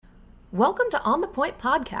Welcome to On the Point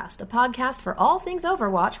Podcast, a podcast for all things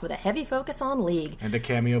Overwatch with a heavy focus on League. And a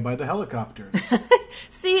cameo by the helicopters.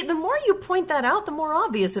 See, the more you point that out, the more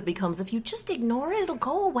obvious it becomes. If you just ignore it, it'll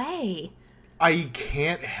go away. I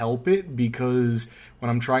can't help it because when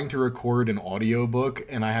I'm trying to record an audiobook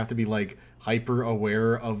and I have to be like hyper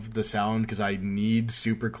aware of the sound because I need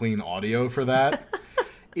super clean audio for that,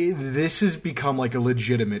 this has become like a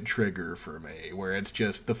legitimate trigger for me where it's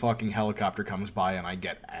just the fucking helicopter comes by and I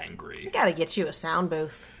get angry. Gotta get you a sound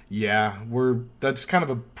booth. Yeah, that's kind of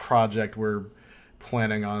a project we're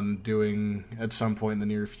planning on doing at some point in the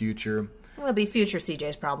near future. It'll be future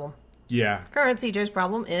CJ's problem. Yeah. Current CJ's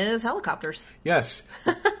problem is helicopters. Yes.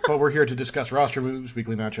 But we're here to discuss roster moves,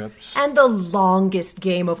 weekly matchups. And the longest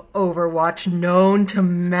game of Overwatch known to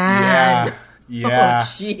man. Yeah.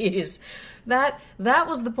 Oh, jeez. That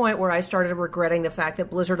was the point where I started regretting the fact that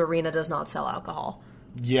Blizzard Arena does not sell alcohol.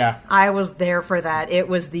 Yeah. I was there for that. It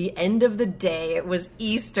was the end of the day. It was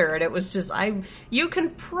Easter, and it was just, you can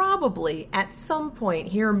probably, at some point,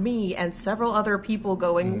 hear me and several other people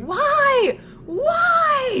going, Why?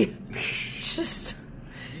 Just...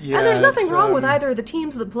 Yeah, and there's nothing wrong with either of the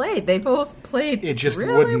teams that played. They both played it just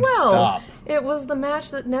really wouldn't well. Stop. It was the match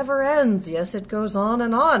that never ends. Yes, it goes on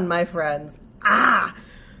and on, my friends.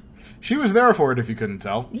 She was there for it, if you couldn't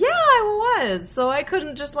tell. Yeah, I was. So I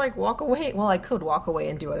couldn't just, walk away. Well, I could walk away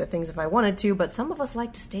and do other things if I wanted to, but some of us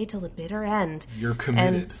like to stay till the bitter end. You're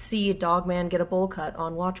committed. And see Dogman get a bowl cut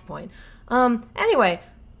on Watchpoint. Anyway,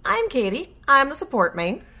 I'm Katie. I'm the support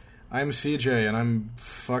main. I'm CJ, and I'm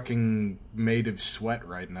fucking made of sweat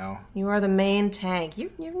right now. You are the main tank.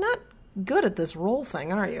 You're not good at this role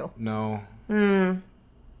thing, are you? No.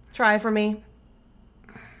 Try for me.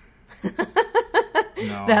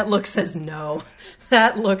 No. That look says no.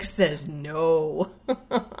 That look says no.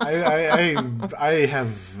 I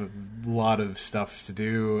have a lot of stuff to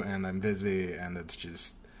do, and I'm busy, and it's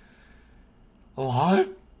just a lot.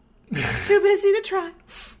 Too busy to try.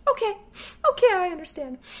 Okay, I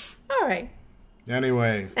understand. All right.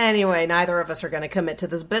 Anyway, neither of us are going to commit to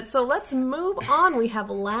this bit, so let's move on. We have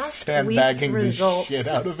last week's results. The shit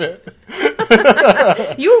out of it.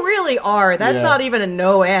 You really are. That's not even a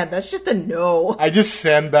no and. That's just a no. I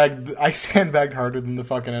sandbagged harder than the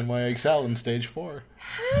fucking NYXL in Stage 4.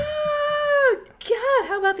 Oh, God.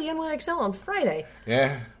 How about the NYXL on Friday?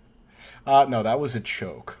 Yeah. No, that was a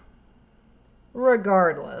choke.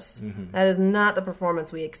 Regardless, that is not the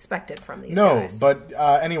performance we expected from these guys. But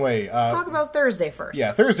anyway... let's talk about Thursday first.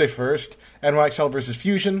 Yeah, Thursday first. NYXL versus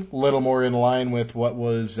Fusion. A little more in line with what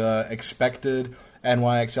was expected.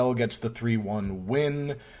 NYXL gets the 3-1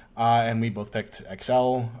 win. And we both picked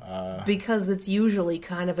XL. Because it's usually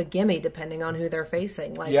kind of a gimme depending on who they're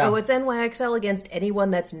facing. It's NYXL against anyone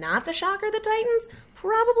that's not the Shocker, the Titans?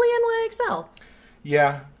 Probably NYXL.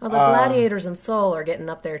 Yeah. Well, the Gladiators and Seoul are getting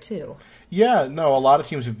up there, too. Yeah, no, a lot of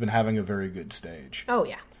teams have been having a very good stage. Oh,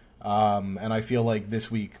 yeah. And I feel like this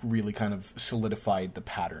week really kind of solidified the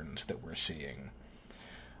patterns that we're seeing.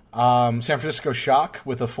 San Francisco Shock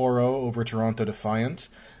with a 4-0 over Toronto Defiant.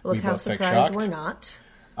 Look how surprised we're not.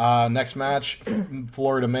 Next match,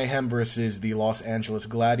 Florida Mayhem versus the Los Angeles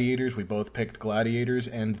Gladiators. We both picked Gladiators,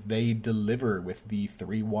 and they deliver with the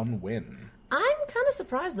 3-1 win. I'm kind of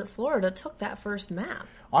surprised that Florida took that first map.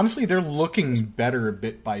 Honestly, they're looking better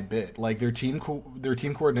bit by bit. Like, their team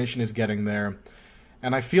coordination is getting there.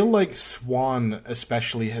 And I feel like Swan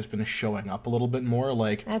especially has been showing up a little bit more.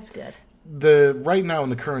 Like, that's good. Right now in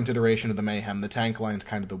the current iteration of the Mayhem, the tank line's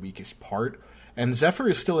kind of the weakest part. And Zephyr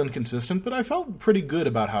is still inconsistent, but I felt pretty good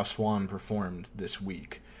about how Swan performed this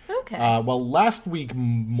week. Okay. Last week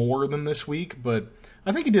more than this week, but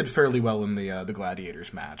I think he did fairly well in the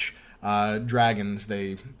Gladiators match. Dragons,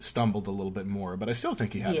 they stumbled a little bit more, but I still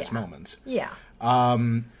think he had his moments. Yeah.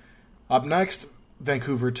 Up next,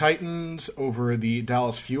 Vancouver Titans over the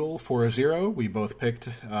Dallas Fuel 4-0. We both picked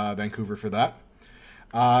Vancouver for that.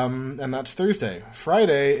 And that's Thursday.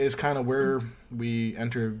 Friday is kind of where we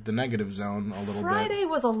enter the negative zone a little bit. Friday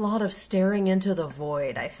was a lot of staring into the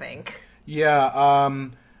void, I think. Yeah,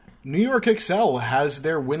 New York XL has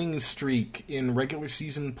their winning streak in regular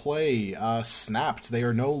season play snapped. They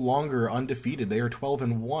are no longer undefeated. They are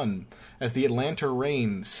 12-1 as the Atlanta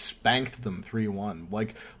Reign spanked them 3-1.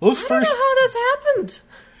 Like, those I don't know how this happened.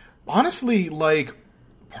 Honestly,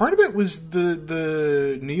 part of it was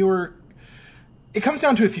the New York. It comes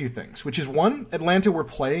down to a few things, which is, one, Atlanta were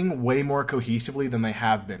playing way more cohesively than they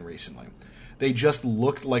have been recently. They just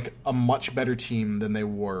looked like a much better team than they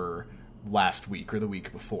were last week or the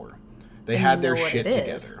week before. They had their shit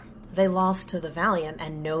together. They lost to the Valiant,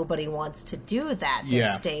 and nobody wants to do that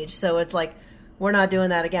this stage. So it's like, we're not doing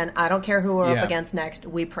that again. I don't care who we're up against next.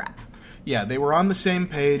 We prep. Yeah, they were on the same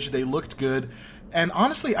page. They looked good. And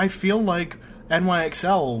honestly, I feel like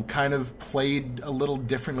NYXL kind of played a little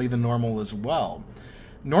differently than normal as well.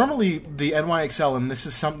 Normally, the NYXL, and this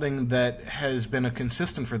is something that has been a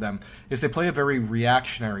consistent for them, is they play a very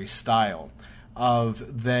reactionary style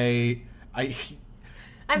of they...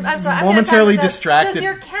 I'm sorry. Momentarily distracted. Does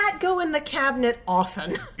your cat go in the cabinet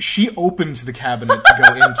often? She opens the cabinet to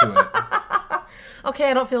go into it.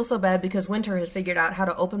 Okay, I don't feel so bad because Winter has figured out how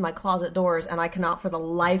to open my closet doors, and I cannot for the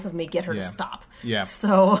life of me get her to stop. Yeah.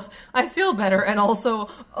 So I feel better, and also,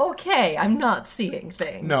 okay, I'm not seeing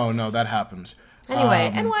things. No, that happens.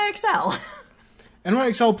 Anyway, NYXL.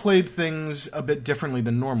 NYXL played things a bit differently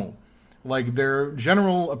than normal. Like, their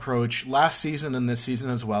general approach, last season and this season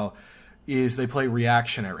as well, is they play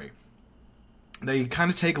reactionary. They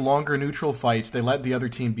kind of take longer neutral fights. They let the other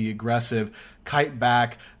team be aggressive, kite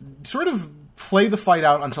back, sort of play the fight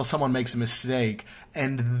out until someone makes a mistake,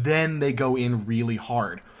 and then they go in really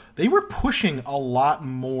hard. They were pushing a lot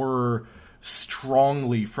more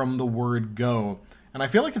strongly from the word go, and I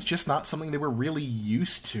feel like it's just not something they were really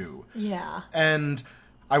used to. Yeah. And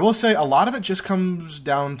I will say a lot of it just comes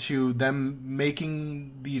down to them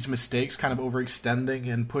making these mistakes, kind of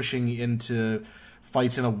overextending and pushing into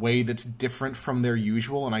fights in a way that's different from their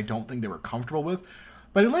usual, and I don't think they were comfortable with.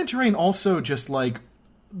 But Atlanta Reign also just, like,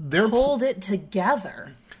 they're... pulled it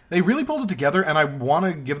together. They really pulled it together, and I want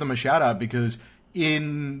to give them a shout-out because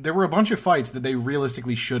there were a bunch of fights that they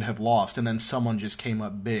realistically should have lost, and then someone just came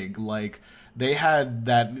up big. Like, they had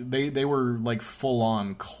that... They were, like,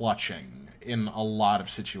 full-on clutching in a lot of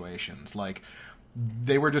situations. Like,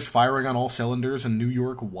 they were just firing on all cylinders, and New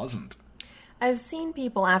York wasn't. I've seen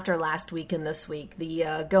people after last week and this week,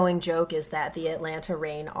 the going joke is that the Atlanta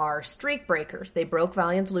Reign are streak breakers. They broke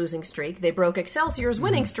Valiant's losing streak, they broke Excelsior's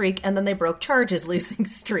winning streak, and then they broke Charge's losing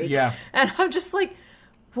streak. Yeah. And I'm just like,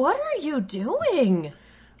 what are you doing?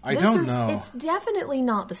 I don't know. It's definitely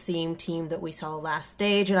not the same team that we saw last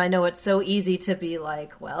stage, and I know it's so easy to be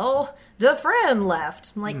like, well, Dufresne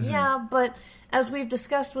left. I'm like, yeah, but as we've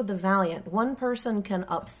discussed with the Valiant, one person can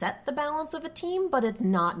upset the balance of a team, but it's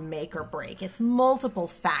not make or break. It's multiple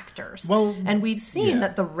factors. Well, and we've seen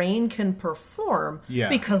that the Reign can perform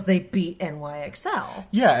because they beat NYXL.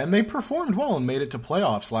 Yeah, and they performed well and made it to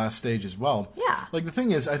playoffs last stage as well. Yeah. Like, the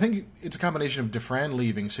thing is, I think it's a combination of Dufresne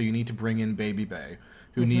leaving, so you need to bring in Baby Bay,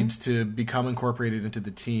 who needs to become incorporated into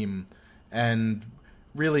the team. And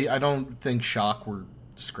really, I don't think Shock were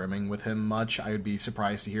scrimming with him much. I would be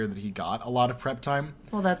surprised to hear that he got a lot of prep time.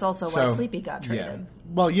 Well, that's also why Sleepy got traded. Yeah.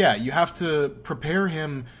 Well, yeah, you have to prepare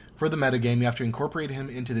him for the metagame. You have to incorporate him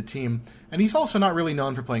into the team. And he's also not really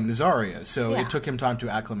known for playing the Zarya, so it took him time to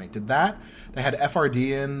acclimate to that. They had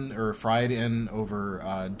FRD in, or Fried in,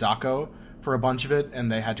 over Dako for a bunch of it,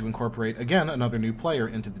 and they had to incorporate, again, another new player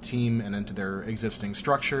into the team and into their existing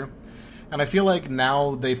structure. And I feel like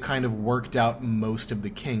now they've kind of worked out most of the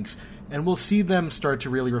kinks, and we'll see them start to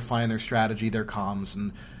really refine their strategy, their comms,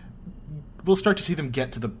 and we'll start to see them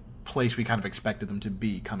get to the place we kind of expected them to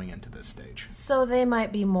be coming into this stage. So they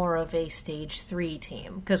might be more of a Stage 3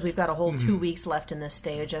 team, because we've got a whole 2 weeks left in this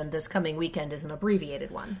stage, and this coming weekend is an abbreviated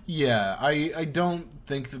one. Yeah, I don't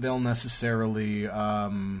think that they'll necessarily...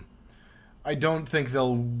 I don't think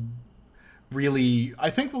they'll really... I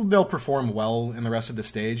think they'll perform well in the rest of the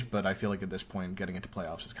stage, but I feel like at this point, getting into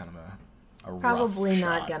playoffs is kind of a probably rough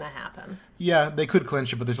not shot. gonna happen. Yeah, they could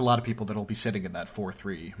clinch it, but there's a lot of people that'll be sitting at that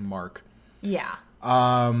 4-3 mark. Yeah.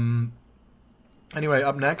 Anyway,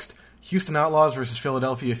 up next, Houston Outlaws versus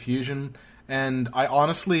Philadelphia Fusion. And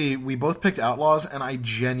we both picked Outlaws, and I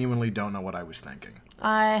genuinely don't know what I was thinking.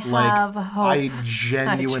 I have hope. I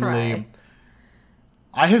genuinely...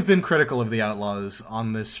 I have been critical of the Outlaws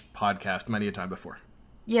on this podcast many a time before.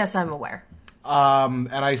 Yes, I'm aware.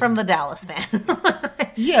 And from the Dallas fan.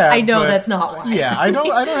 Yeah, I know that's not why. Yeah, I don't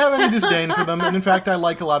have any disdain for them, and in fact, I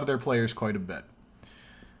like a lot of their players quite a bit.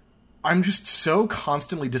 I'm just so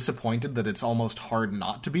constantly disappointed that it's almost hard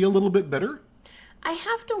not to be a little bit bitter. I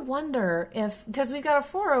have to wonder if, because we've got a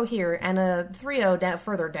 4-0 here and a 3-0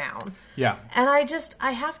 further down. Yeah. And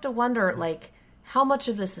I have to wonder, like, how much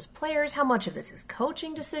of this is players, how much of this is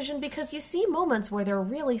coaching decision, because you see moments where they're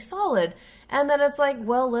really solid, and then it's like,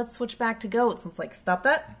 well, let's switch back to GOATs. And it's like, stop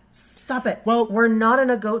that. Stop it. Well, we're not in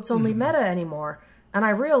a GOATs-only meta anymore. And I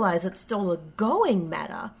realize it's still a going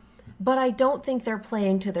meta, but I don't think they're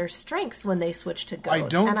playing to their strengths when they switch to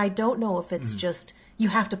GOATs. And I don't know if it's just, you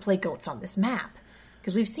have to play GOATs on this map.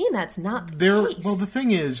 Because we've seen that's not the case. Well, the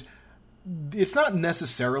thing is, it's not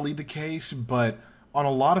necessarily the case, but on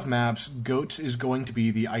a lot of maps, GOATs is going to be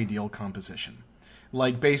the ideal composition.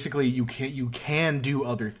 Like, basically, you can do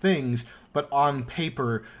other things, but on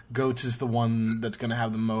paper, Goats is the one that's going to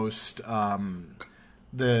have the most,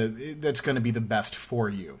 that's going to be the best for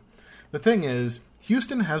you. The thing is,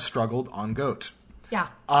 Houston has struggled on Goats. Yeah.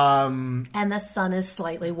 And the sun is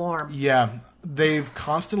slightly warm. Yeah. They've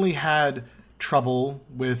constantly had trouble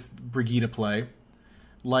with Brigitte play.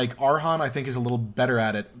 Like, Arhan, I think, is a little better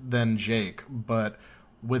at it than Jake, but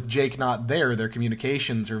with Jake not there, their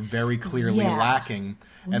communications are very clearly lacking.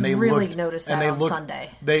 And they really noticed that on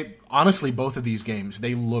Sunday. They honestly, both of these games,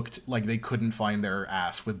 they looked like they couldn't find their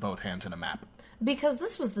ass with both hands in a map. Because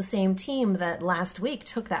this was the same team that last week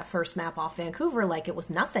took that first map off Vancouver like it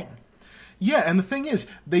was nothing. Yeah, and the thing is,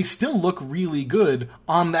 they still look really good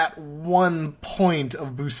on that one point of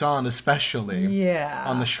Busan, especially. Yeah.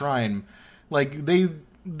 On the Shrine. Like,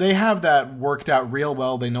 they have that worked out real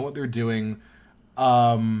well. They know what they're doing.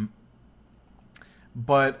 But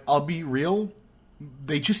I'll be real,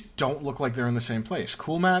 they just don't look like they're in the same place.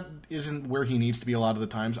 Coolmat isn't where he needs to be a lot of the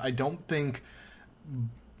times. I don't think...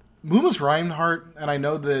 Muma's Reinhardt, and I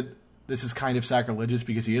know that this is kind of sacrilegious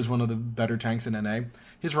because he is one of the better tanks in NA,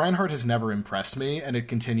 his Reinhardt has never impressed me, and it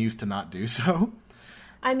continues to not do so.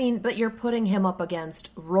 I mean, but you're putting him up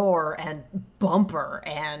against Roar and Bumper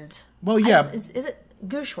and... Well, yeah. Is it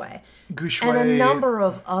Gushui? Gushui. And a number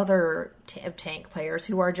of other tank players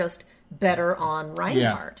who are just better on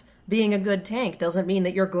Reinhardt. Yeah. Being a good tank doesn't mean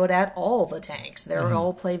that you're good at all the tanks. They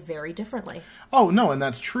all play very differently. Oh, no, and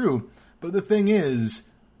that's true. But the thing is,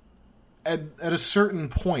 at a certain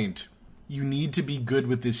point, you need to be good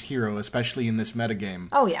with this hero, especially in this metagame.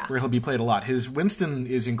 Oh, yeah. Where he'll be played a lot. His Winston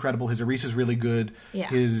is incredible. His Orisa is really good. Yeah.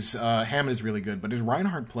 His Hammond is really good. But his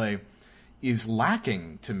Reinhardt play is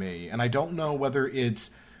lacking to me. And I don't know whether it's...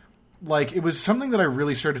 Like, it was something that I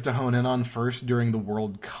really started to hone in on first during the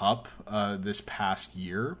World Cup this past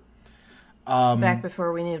year. Back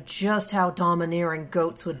before we knew just how domineering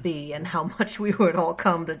Goats would be and how much we would all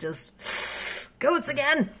come to just... Goats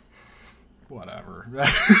again! Whatever.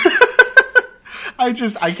 I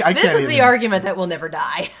can't. This is the argument that will never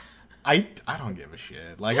die. I don't give a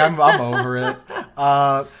shit. Like, I'm over it.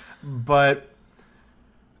 But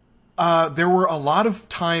there were a lot of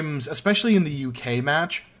times, especially in the UK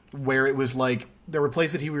match, where it was like there were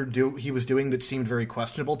plays that he was doing that seemed very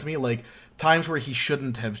questionable to me, like times where he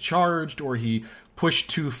shouldn't have charged, or he pushed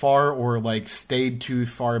too far, or like stayed too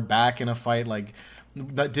far back in a fight, like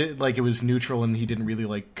it was neutral and he didn't really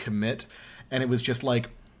like commit, and it was just like,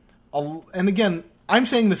 and again, I'm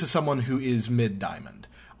saying this as someone who is mid-diamond.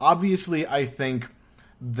 Obviously, I think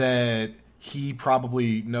that he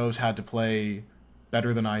probably knows how to play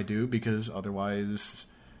better than I do, because otherwise...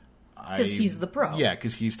 Because he's the pro. Yeah,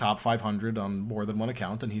 because he's top 500 on more than one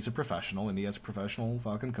account, and he's a professional, and he has professional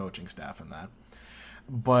fucking coaching staff and that.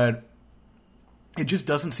 But it just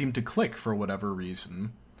doesn't seem to click for whatever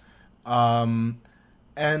reason. And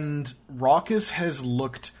Raucus has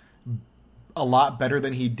looked a lot better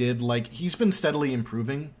than he did. Like, he's been steadily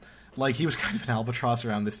improving. Like, he was kind of an albatross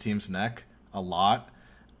around this team's neck a lot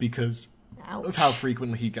because of how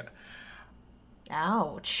frequently he got...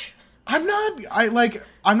 Ouch. I'm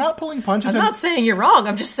not pulling punches. I'm not saying you're wrong.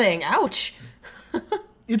 I'm just saying, ouch.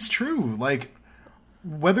 It's true. Like,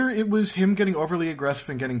 whether it was him getting overly aggressive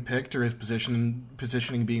and getting picked, or his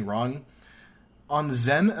positioning being wrong, on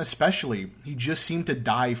Zen especially, he just seemed to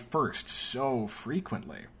die first so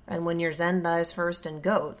frequently. And when your Zen dies first in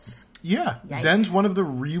Goats... Yeah, yikes. Zen's one of the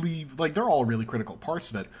really... Like, they're all really critical parts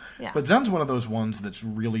of it. Yeah. But Zen's one of those ones that's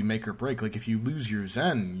really make or break. Like, if you lose your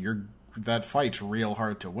Zen, that fight's real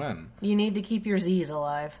hard to win. You need to keep your Z's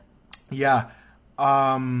alive. Yeah.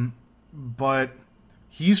 But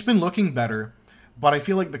he's been looking better. But I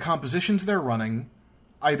feel like the compositions they're running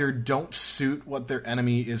either don't suit what their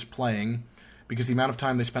enemy is playing, because the amount of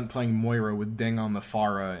time they spent playing Moira with Ding on the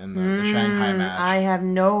Pharah in the Shanghai match. I have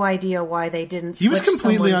no idea why they didn't switch. He was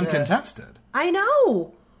completely uncontested. I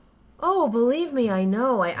know. Oh, believe me, I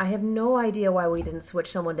know. I have no idea why we didn't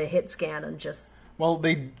switch someone to hit scan and just...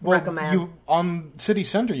 on City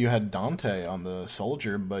Center you had Dante on the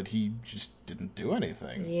Soldier, but he just didn't do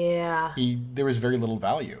anything. Yeah. There was very little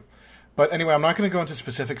value. But anyway, I'm not going to go into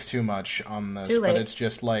specifics too much on this, but it's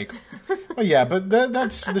just like... well, yeah, but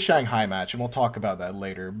that's the Shanghai match, and we'll talk about that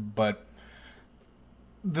later. But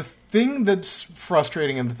the thing that's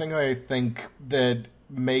frustrating, and the thing that I think that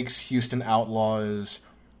makes Houston Outlaws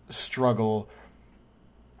struggle...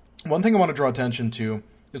 One thing I want to draw attention to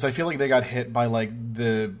is I feel like they got hit by, like,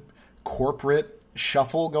 the corporate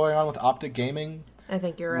shuffle going on with Optic Gaming. I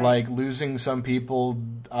think you're right. Like, losing some people,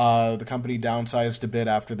 the company downsized a bit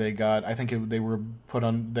after they got... I think they were put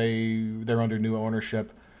on... They're under new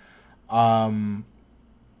ownership.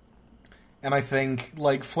 And I think,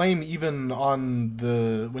 like, Flame, even on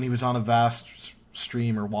when he was on a Vast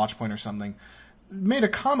stream or Watchpoint or something, made a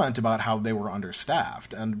comment about how they were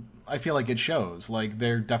understaffed. And I feel like it shows. Like,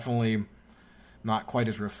 they're definitely not quite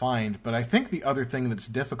as refined. But I think the other thing that's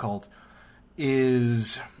difficult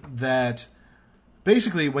is that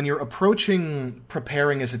basically when you're approaching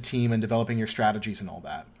preparing as a team and developing your strategies and all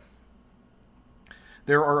that,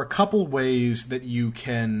 there are a couple ways that you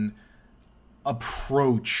can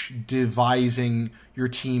approach devising your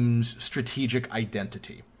team's strategic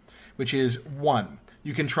identity, which is, one,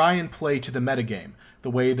 you can try and play to the metagame,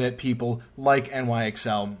 the way that people like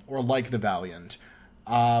NYXL or like the Valiant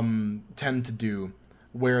tend to do,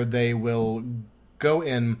 where they will go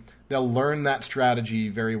in, they'll learn that strategy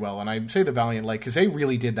very well. And I say the Valiant, like, because they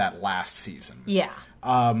really did that last season. Yeah.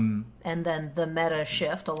 And then the meta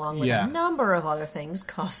shift, along with a number of other things,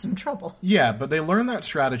 caused some trouble. Yeah, but they learn that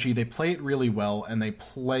strategy, they play it really well, and they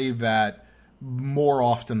play that more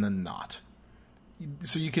often than not.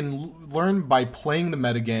 So you can learn by playing the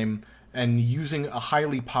metagame and using a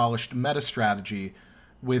highly polished meta strategy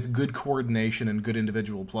with good coordination and good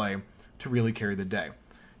individual play to really carry the day.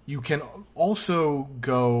 You can also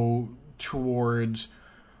go towards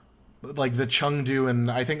like the Chengdu and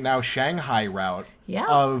I think now Shanghai route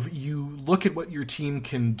of you look at what your team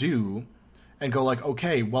can do and go like,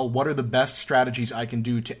 okay, well, what are the best strategies I can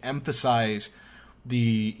do to emphasize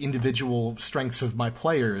the individual strengths of my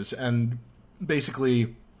players, and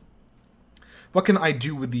basically what can I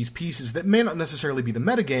do with these pieces that may not necessarily be the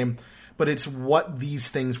metagame, but it's what these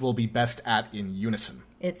things will be best at in unison.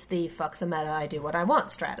 It's the fuck the meta, I do what I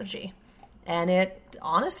want strategy. And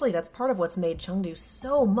honestly, that's part of what's made Chengdu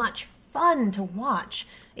so much fun to watch.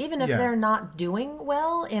 Even if they're not doing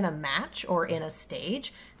well in a match or in a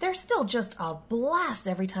stage, they're still just a blast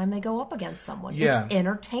every time they go up against someone. Yeah. It's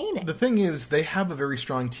entertaining. The thing is, they have a very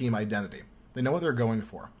strong team identity. They know what they're going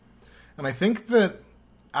for. And I think that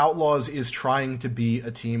Outlaws is trying to be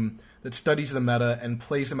a team that studies the meta and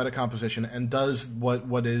plays the meta composition and does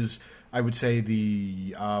what is, I would say,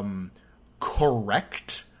 the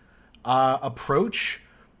correct approach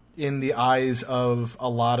in the eyes of a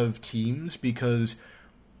lot of teams, because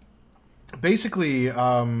basically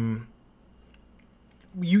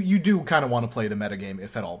you do kind of want to play the metagame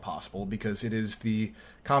if at all possible, because it is the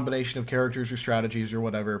combination of characters or strategies or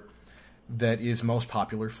whatever that is most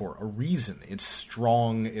popular for a reason. It's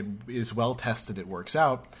strong, it is well tested, it works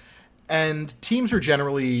out, and teams are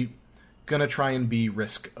generally going to try and be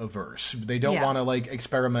risk averse. They don't want to like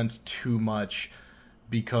experiment too much,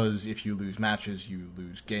 because if you lose matches, you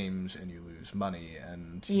lose games and you lose money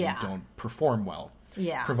and you don't perform well.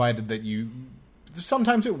 Yeah. Provided that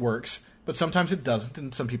sometimes it works, but sometimes it doesn't,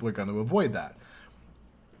 and some people are going to avoid that.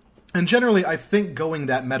 And generally, I think going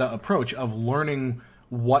that meta approach of learning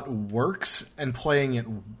what works and playing it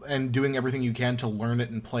and doing everything you can to learn it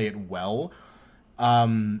and play it well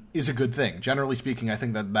is a good thing. Generally speaking, I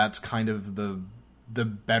think that's kind of the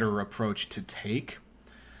better approach to take.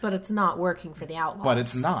 But it's not working for the Outlaws. But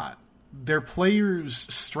it's not. Their players'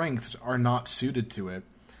 strengths are not suited to it.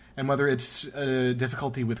 And whether it's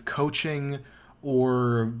difficulty with coaching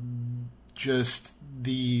or just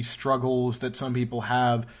the struggles that some people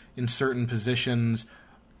have in certain positions,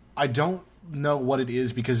 I don't know what it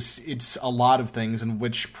is, because it's a lot of things, and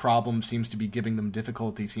which problem seems to be giving them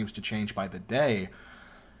difficulty seems to change by the day.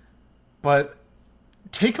 But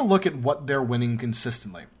take a look at what they're winning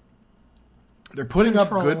consistently. They're putting up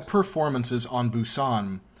good performances on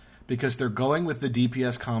Busan because they're going with the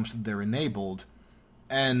DPS comps that they're enabled,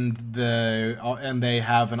 and they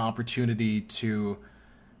have an opportunity to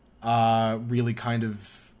really kind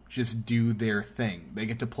of just do their thing. They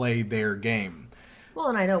get to play their game. Well,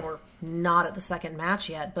 and I know we're not at the second match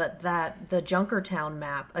yet, but the Junkertown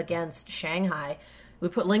map against Shanghai, we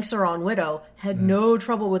put Linkzr on Widow, had no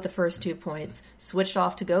trouble with the first 2 points, switched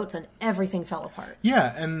off to Goats, and everything fell apart.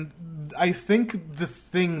 Yeah, and I think the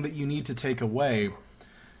thing that you need to take away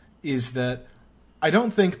is that I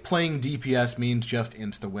don't think playing DPS means just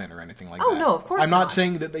insta-win or anything like that. Oh, no, of course not. I'm not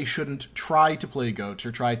saying that they shouldn't try to play Goats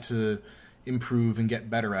or try to improve and get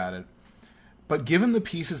better at it. But given the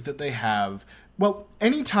pieces that they have, well,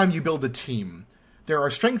 anytime you build a team, there are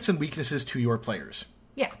strengths and weaknesses to your players.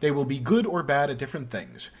 Yeah. They will be good or bad at different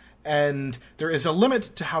things. And there is a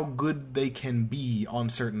limit to how good they can be on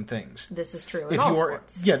certain things. This is true in all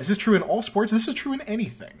sports. Yeah, this is true in all sports. This is true in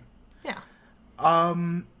anything. Yeah.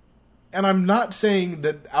 And I'm not saying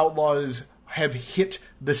that Outlaws have hit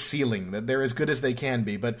the ceiling, that they're as good as they can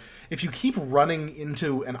be. But if you keep running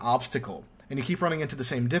into an obstacle and you keep running into the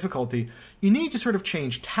same difficulty, you need to sort of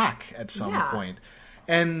change tack at some point.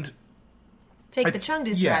 And Take the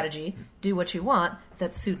Chengdu strategy, do what you want,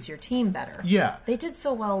 that suits your team better. Yeah. They did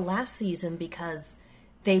so well last season because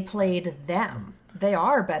they played them. They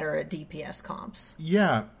are better at DPS comps.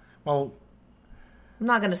 Yeah. Well, I'm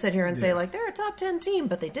not going to sit here and say, like, they're a top 10 team,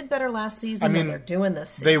 but they did better last season and they're doing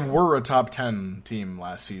this season. They were a top 10 team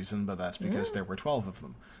last season, but that's because there were 12 of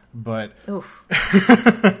them. But... Oof.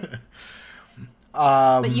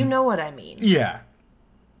 But you know what I mean. Yeah.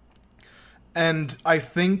 And I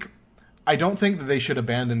don't think that they should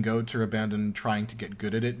abandon GOATs or abandon trying to get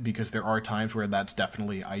good at it, because there are times where that's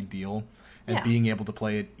definitely ideal, and being able to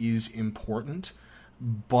play it is important.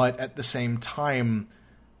 But at the same time,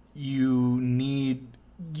 you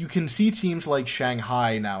can see teams like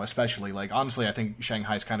Shanghai now, especially. Like, honestly, I think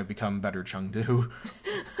Shanghai's kind of become better Chengdu.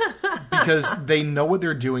 Because they know what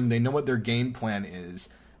they're doing, they know what their game plan is,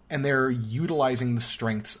 and they're utilizing the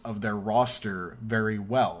strengths of their roster very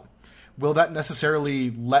well. Will that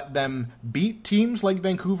necessarily let them beat teams like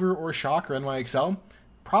Vancouver or Shock or NYXL?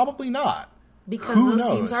 Probably not. Because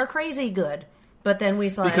those teams are crazy good. But then we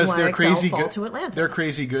saw NYXL fall to Atlanta. They're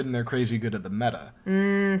crazy good, and they're crazy good at the meta.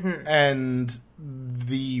 Mm-hmm. And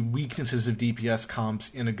the weaknesses of DPS comps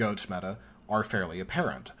in a GOATS meta are fairly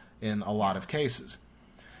apparent in a lot of cases.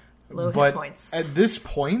 Low hit points. At this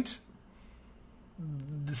point,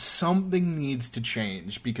 something needs to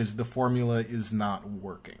change because the formula is not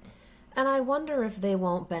working. And I wonder if they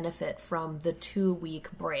won't benefit from the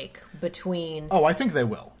 2-week break between... Oh, I think they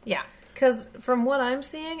will. Yeah. Because from what I'm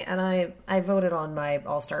seeing, and I voted on my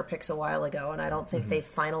All-Star picks a while ago, and I don't think they've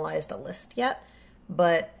finalized a list yet,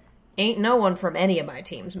 but ain't no one from any of my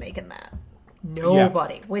teams making that.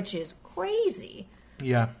 Nobody, which is crazy.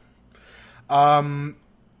 Yeah.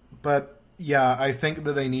 But, yeah, I think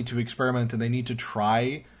that they need to experiment, and they need to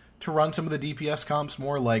try to run some of the DPS comps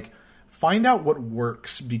more. Like, find out what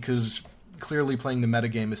works, because clearly playing the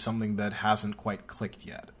metagame is something that hasn't quite clicked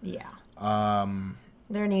yet. Yeah.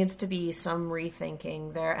 There needs to be some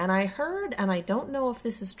rethinking there. And I heard, and I don't know if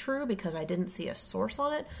this is true because I didn't see a source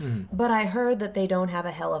on it, but I heard that they don't have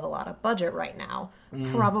a hell of a lot of budget right now,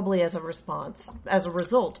 probably as a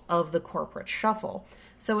result of the corporate shuffle.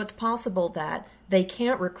 So it's possible that they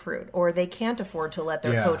can't recruit, or they can't afford to let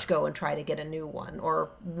their coach go and try to get a new one, or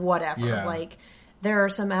whatever. Yeah. Like, there are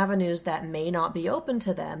some avenues that may not be open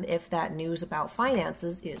to them if that news about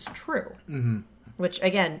finances is true. Mm-hmm. Which,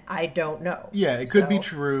 again, I don't know. Yeah, it could be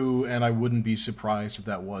true, and I wouldn't be surprised if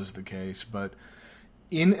that was the case. But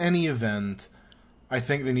in any event, I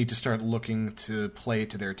think they need to start looking to play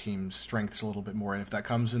to their team's strengths a little bit more. And if that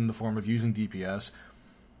comes in the form of using DPS,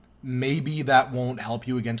 maybe that won't help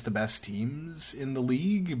you against the best teams in the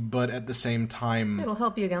league, but at the same time... It'll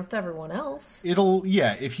help you against everyone else.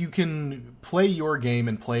 If you can play your game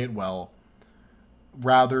and play it well,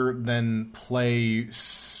 rather than play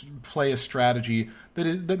a strategy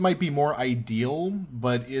that might be more ideal,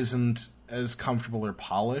 but isn't as comfortable or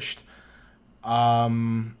polished.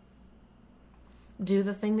 Do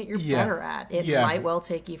the thing that you're better at. It might well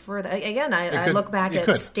take you further. Again, I look back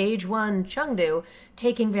at Stage 1 Chengdu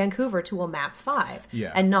taking Vancouver to a map 5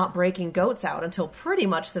 and not breaking GOATs out until pretty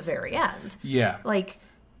much the very end. Yeah. Like,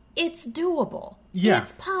 it's doable. Yeah.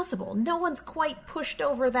 It's possible. No one's quite pushed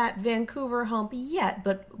over that Vancouver hump yet,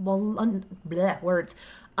 but,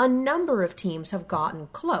 a number of teams have gotten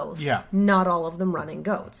close. Yeah. Not all of them running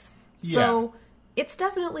GOATs. So, it's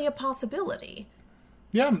definitely a possibility.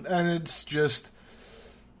 Yeah, and it's just...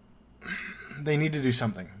 They need to do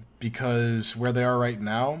something, because where they are right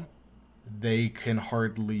now, they can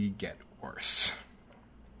hardly get worse.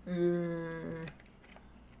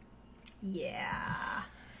 Yeah.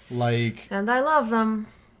 Like... And I love them,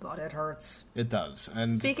 but it hurts. It does.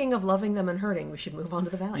 And speaking of loving them and hurting, we should move on to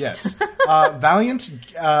the Valiant. Yes.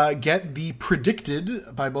 Valiant get the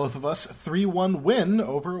predicted, by both of us, 3-1 win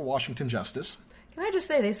over Washington Justice. Can I just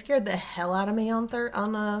say, they scared the hell out of me on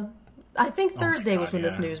I think Thursday was when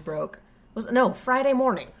this news broke. Friday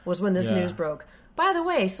morning was when this news broke. By the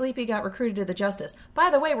way, Sleepy got recruited to the Justice. By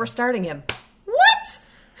the way, we're starting him. What?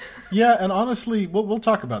 Yeah, and honestly, we'll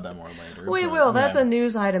talk about that more later. We will. That's a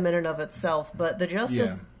news item in and of itself. But the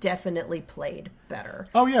Justice definitely played better.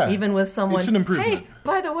 Oh, yeah. Even with someone, it's an improvement. Hey,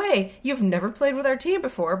 by the way, you've never played with our team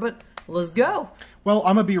before, but let's go. Well,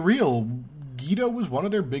 I'm going to be real. Guido was one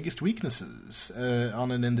of their biggest weaknesses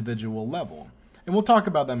on an individual level. And we'll talk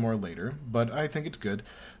about that more later, but I think it's good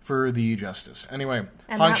for the Justice. Anyway,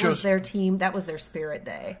 and that was their team. That was their spirit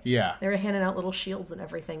day. Yeah. They were handing out little shields and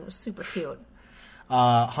everything. It was super cute.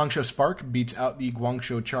 Hangzhou Spark beats out the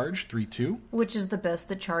Guangzhou Charge 3-2. Which is the best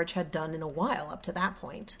that Charge had done in a while up to that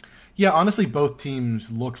point. Yeah, honestly, both teams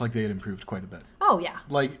looked like they had improved quite a bit. Oh, yeah.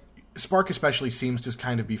 Like, Spark especially seems to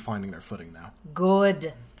kind of be finding their footing now.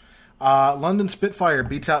 Good. London Spitfire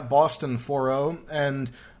beats out Boston 4-0, and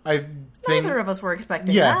I think... Neither of us were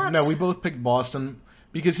expecting Yeah, that. no, we both picked Boston,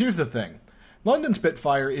 because here's the thing. London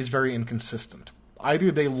Spitfire is very inconsistent.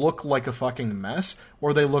 Either they look like a fucking mess,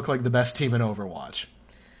 or they look like the best team in Overwatch.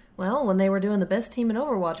 Well, when they were doing the best team in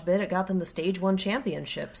Overwatch bid, it got them the Stage 1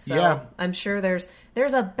 championship. So Yeah. I'm sure there's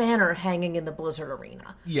a banner hanging in the Blizzard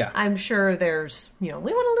Arena. Yeah. I'm sure there's, we want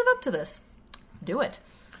to live up to this. Do it.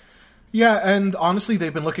 Yeah, and honestly,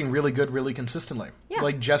 they've been looking really good, really consistently. Yeah.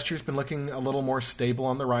 Like, Gesture's been looking a little more stable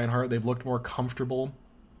on the Reinhardt. They've looked more comfortable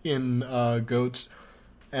in Goats.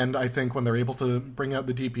 And I think when they're able to bring out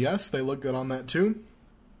the DPS, they look good on that too.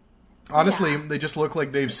 Honestly, They just look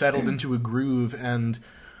like they've settled into a groove, and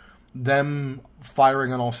them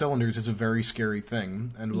firing on all cylinders is a very scary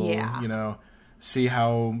thing. And we'll, see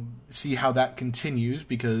how that continues,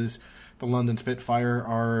 because the London Spitfire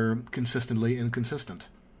are consistently inconsistent.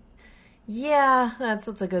 Yeah, that's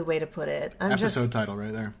a good way to put it. Episode title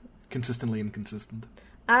right there. Consistently inconsistent.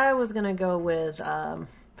 I was going to go with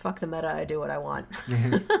fuck the meta, I do what I want.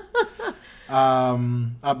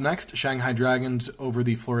 Up next, Shanghai Dragons over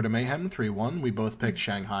the Florida Mayhem 3-1. We both picked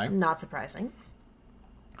Shanghai. Not surprising.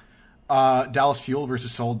 Dallas Fuel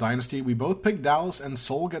versus Seoul Dynasty. We both picked Dallas, and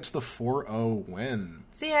Seoul gets the 4-0 win.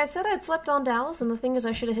 See, I said I'd slept on Dallas, and the thing is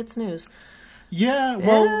I should have hit snooze. Yeah,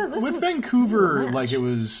 well, with was Vancouver, a like, it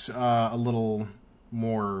was a little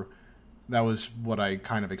more... That was what I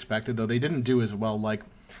kind of expected, though. They didn't do as well. Like,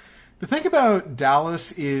 the thing about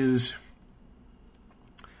Dallas is...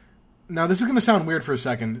 Now, this is going to sound weird for a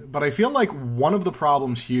second, but I feel like one of the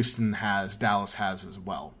problems Houston has, Dallas has as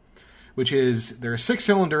well. Which is, they're a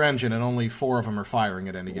 6-cylinder engine and only 4 of them are firing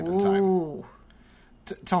at any given time.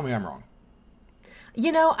 Tell me I'm wrong.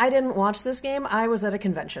 I didn't watch this game. I was at a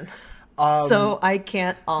convention. So I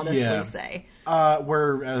can't honestly say.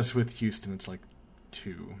 Whereas with Houston, it's like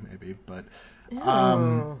 2, maybe. But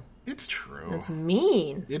it's true. It's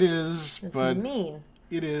mean. It is, It's mean.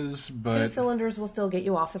 It is, but... 2 cylinders will still get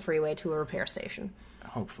you off the freeway to a repair station.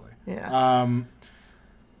 Hopefully. Yeah.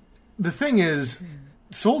 The thing is...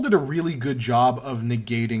 Seoul did a really good job of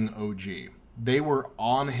negating OG. They were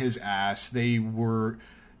on his ass. He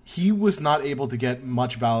was not able to get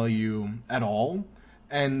much value at all,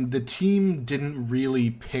 and the team didn't really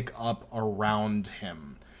pick up around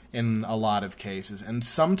him in a lot of cases. And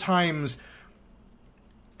sometimes,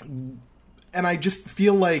 and I just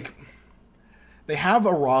feel like they have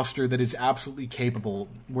a roster that is absolutely capable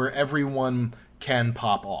where everyone can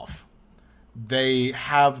pop off. They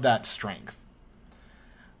have that strength.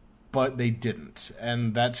 But they didn't,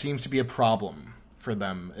 and that seems to be a problem for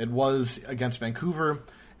them. It was against Vancouver,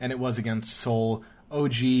 and it was against Seoul.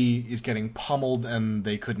 OG is getting pummeled, and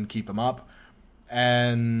they couldn't keep him up,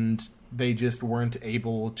 and they just weren't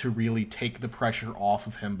able to really take the pressure off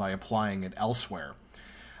of him by applying it elsewhere.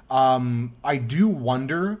 I do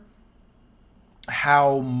wonder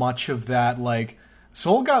how much of that, like,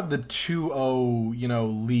 Seoul got the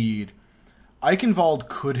 2-0, lead. Eichenwald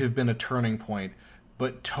could have been a turning point.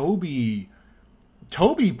 But Toby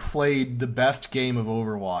played the best game of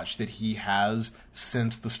Overwatch that he has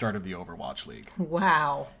since the start of the Overwatch League.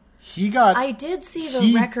 Wow. I did see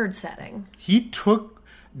the record setting.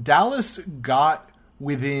 Dallas got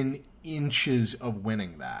within inches of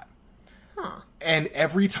winning that. Huh. And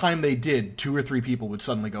every time they did, 2 or 3 people would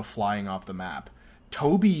suddenly go flying off the map.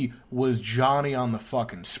 Toby was Johnny on the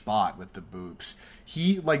fucking spot with the boops.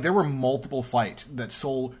 There were multiple fights that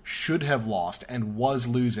Seoul should have lost and was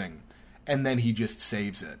losing, and then he just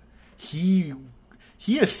saves it. He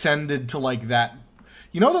ascended to, like, that...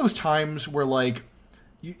 You know those times where, like,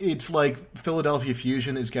 it's like Philadelphia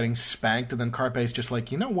Fusion is getting spanked, and then Carpe's just like,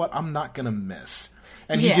 you know what, I'm not gonna miss.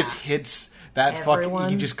 And he just hits that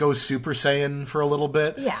he just goes Super Saiyan for a little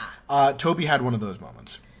bit. Yeah. Toby had one of those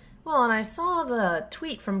moments. Well, and I saw the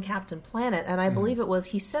tweet from Captain Planet, and I believe it was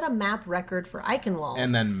he set a map record for Eichenwald.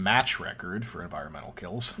 And then match record for environmental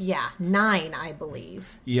kills. Yeah, 9, I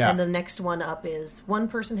believe. Yeah. And the next one up is one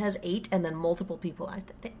person has 8, and then multiple people. I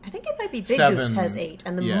think it might be Big 7. Goose has 8,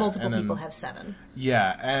 and then multiple people have 7.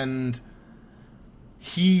 Yeah, and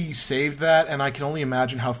he saved that, and I can only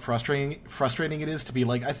imagine how frustrating it is to be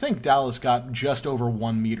like, I think Dallas got just over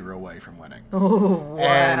 1 meter away from winning. Oh, wow.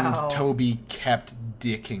 And Toby kept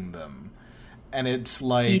dicking them. And it's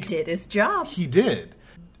like... He did his job. He did.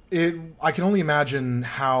 I can only imagine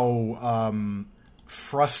how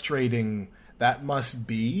frustrating that must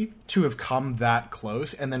be to have come that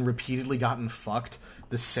close and then repeatedly gotten fucked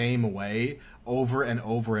the same way over and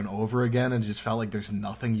over and over again, and it just felt like there's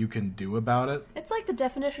nothing you can do about it. It's like the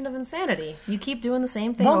definition of insanity. You keep doing the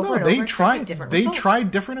same thing Well, over no, and they over. tried. Different They results.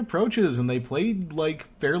 tried different approaches, and they played like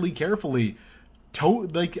fairly carefully.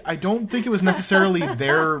 Like I don't think it was necessarily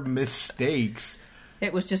their mistakes.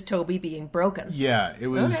 It was just Toby being broken. Yeah, it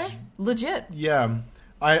was. Okay, legit. Yeah,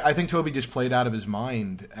 I think Toby just played out of his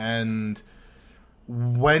mind, and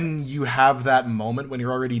when you have that moment when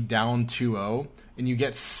you're already down 2-0 and you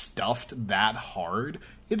get stuffed that hard,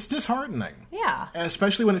 it's disheartening. Yeah.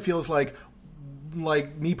 Especially when it feels like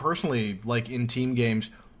me personally, like in team games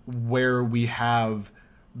where we have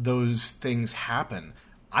those things happen,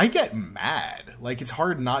 I get mad. Like, it's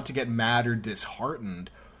hard not to get mad or disheartened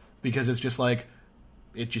because it's just like,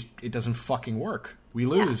 it doesn't fucking work. We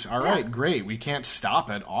lose. Yeah. All right, great. We can't stop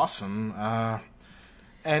it. Awesome.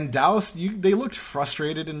 And Dallas, they looked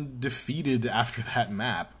frustrated and defeated after that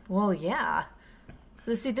map. Well, yeah.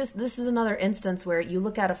 See, this is another instance where you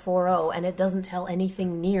look at a 4-0 and it doesn't tell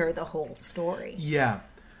anything near the whole story. Yeah.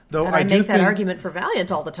 Though And I make that argument for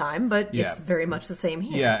Valiant all the time, but Yeah. it's very much the same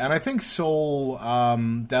here. Yeah, and I think Seoul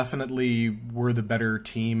definitely were the better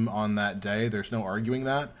team on that day. There's no arguing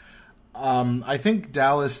that. I think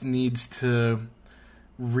Dallas needs to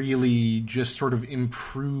really just sort of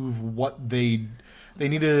improve what they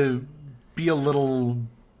need to be a little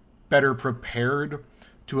better prepared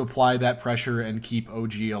to apply that pressure and keep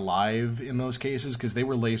OG alive in those cases, because they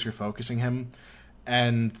were laser focusing him,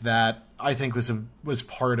 and that I think was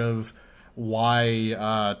part of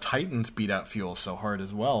why Titans beat out Fuel so hard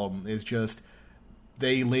as well. Is just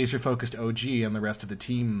they laser focused OG, and the rest of the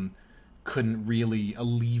team couldn't really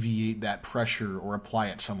alleviate that pressure or apply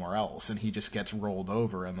it somewhere else, and he just gets rolled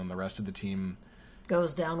over, and then the rest of the team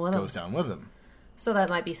Goes down with him. So that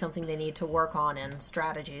might be something they need to work on in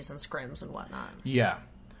strategies and scrims and whatnot. Yeah.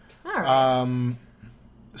 All right.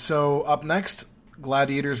 So up next,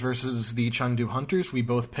 Gladiators versus the Chengdu Hunters. We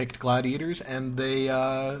both picked Gladiators, and they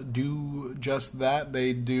do just that.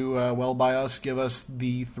 They do well by us, give us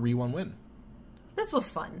the 3-1 win. This was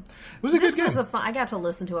fun. It was a good game. I got to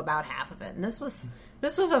listen to about half of it, and this was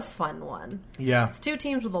a fun one. Yeah. It's two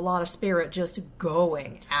teams with a lot of spirit just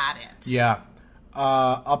going at it. Yeah.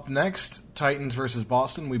 Up next, Titans versus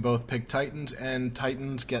Boston. We both picked Titans, and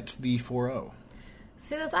Titans gets the 4-0.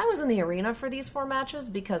 See this? I was in the arena for these 4 matches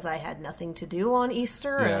because I had nothing to do on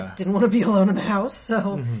Easter and Yeah. I didn't want to be alone in the house.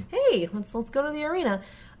 So hey, let's go to the arena.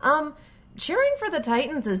 Cheering for the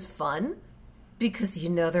Titans is fun because you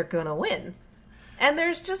know they're gonna win. And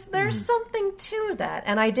there's something to that.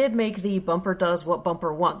 And I did make the bumper does what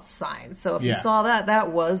bumper wants sign. So if you Yeah. saw that, that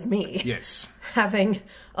was me. Yes. Having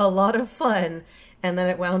a lot of fun. And then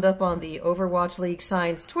it wound up on the Overwatch League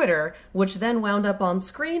Signs Twitter, which then wound up on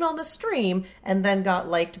screen on the stream and then got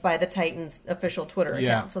liked by the Titans official Twitter account.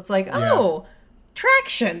 Yeah. So it's like, oh,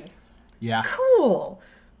 traction. Yeah. Cool.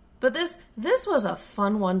 But this was a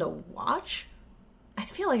fun one to watch. I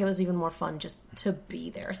feel like it was even more fun just to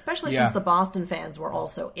be there, especially Yeah. since the Boston fans were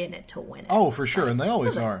also in it to win it. Oh, for sure, and they It always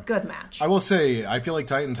was a are. good match. I will say, I feel like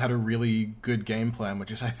Titans had a really good game plan,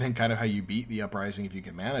 which is, I think, kind of how you beat the Uprising if you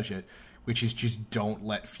can manage it, which is just don't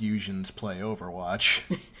let fusions play Overwatch.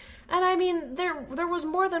 And I mean, there was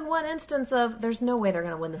more than one instance of there's no way they're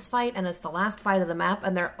going to win this fight, and it's the last fight of the map,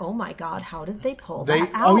 and they're, oh my god, how did they pull that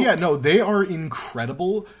out? Oh yeah, no, they are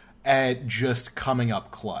incredible at just coming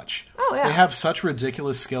up clutch. Oh, yeah. They have such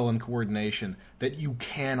ridiculous skill and coordination that you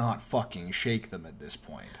cannot fucking shake them at this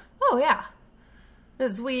point. Oh yeah.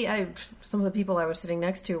 Some of the people I was sitting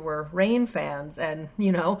next to were Rain fans, and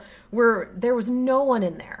there was no one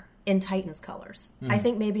in there in Titans colors. I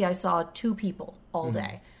think maybe I saw 2 people all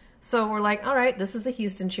day. So we're like, all right, this is the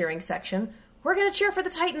Houston cheering section. We're going to cheer for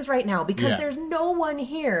the Titans right now because Yeah. there's no one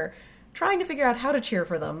here. Trying to figure out how to cheer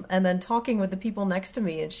for them, and then talking with the people next to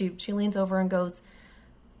me, and she leans over and goes,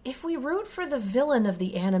 if we root for the villain of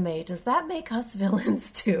the anime, does that make us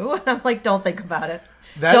villains too? And I'm like, don't think about it.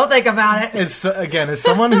 Don't think about it. It's again, as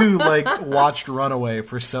someone who watched Runaway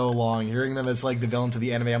for so long, hearing them as the villains of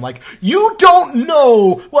the anime, I'm like, you don't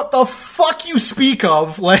know what the fuck you speak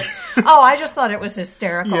of. Oh, I just thought it was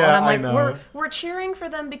hysterical. Yeah, and I'm like, I know. we're cheering for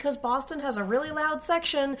them because Boston has a really loud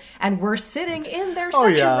section, and we're sitting in their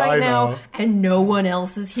section yeah, right I now, know. and no one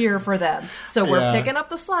else is here for them. So we're Yeah. picking up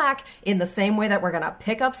the slack in the same way that we're going to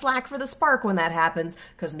pick up slack for the Spark when that happens,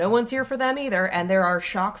 because no one's here for them either, and there are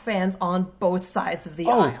Shock fans on both sides of the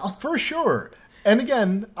aisle. For sure. And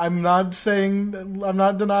again, I'm not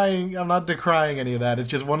denying, I'm not decrying any of that. It's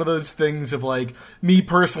just one of those things of like, me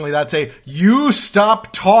personally, that's a, you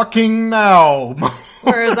stop talking now.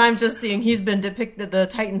 Whereas I'm just seeing the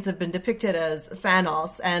Titans have been depicted as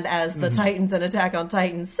Thanos and as the Titans in Attack on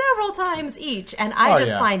Titan several times each. And I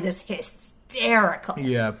find this hysterical.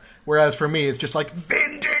 Yeah. Whereas for me, it's just like,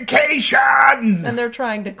 vindication! And they're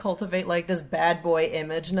trying to cultivate like this bad boy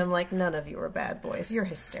image. And I'm like, none of you are bad boys. You're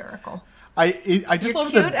hysterical. I just love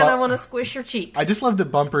cute, and I want to squish your cheeks. I just love that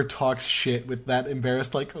Bumper talks shit with that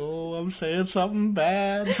embarrassed, like, oh, I'm saying something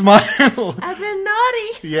bad smile. I've been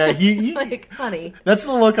naughty. Yeah, he like, honey. That's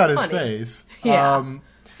the look on his face. Yeah.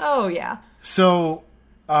 Oh, yeah. So,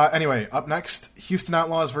 anyway, up next, Houston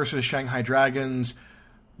Outlaws versus Shanghai Dragons.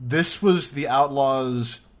 This was the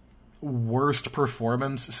Outlaws' worst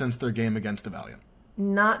performance since their game against the Valiant.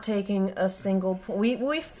 Not taking a single point.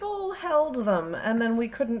 We full held them, and then we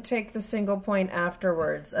couldn't take the single point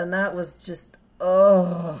afterwards, and that was just,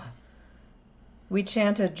 ugh. We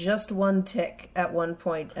chanted just one tick at one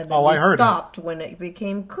point, and then we stopped when it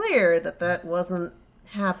became clear that wasn't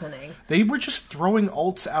happening. They were just throwing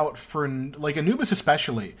ults out for, like, Anubis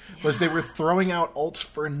especially, they were throwing out ults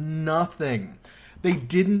for nothing.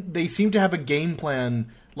 They seemed to have a game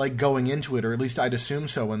plan, like, going into it, or at least I'd assume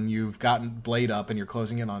so when you've gotten Blade up and you're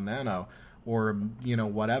closing in on Nano, or,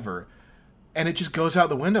 whatever. And it just goes out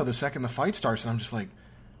the window the second the fight starts, and I'm just like,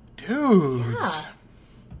 dudes. Yeah.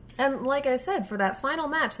 And like I said, for that final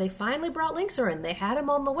match, they finally brought Linkser in. They had him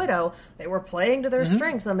on the Widow. They were playing to their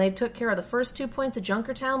strengths, and they took care of the first 2 points of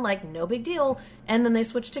Junkertown like no big deal, and then they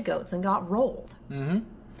switched to Goats and got rolled.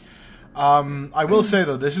 I will say,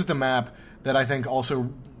 though, this is the map that I think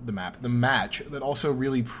also... the match that also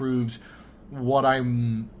really proves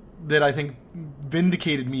that I think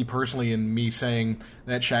vindicated me personally in me saying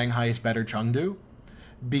that Shanghai is better Chengdu,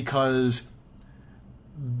 because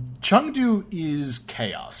Chengdu is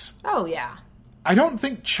chaos. Oh, yeah. I don't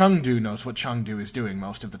think Chengdu knows what Chengdu is doing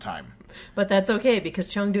most of the time. But that's okay, because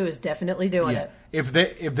Chengdu is definitely doing it. If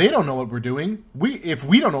they don't know what we're doing, if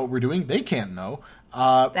we don't know what we're doing, they can't know.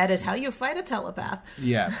 That is how you fight a telepath.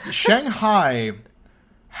 Yeah. Shanghai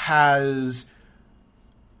has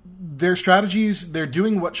their strategies, they're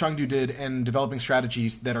doing what Chengdu did and developing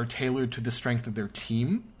strategies that are tailored to the strength of their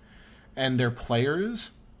team and their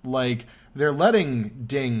players. Like, they're letting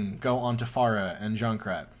Ding go onto Pharah and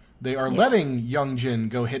Junkrat. They are letting Young Jin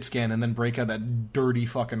go hit scan and then break out that dirty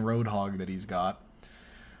fucking Roadhog that he's got.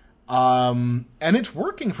 And it's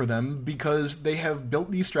working for them because they have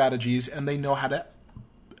built these strategies and they know how to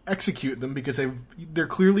execute them because they're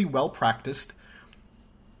clearly well practiced.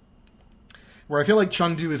 Where I feel like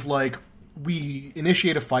Chengdu is like, we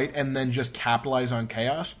initiate a fight and then just capitalize on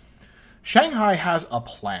chaos. Shanghai has a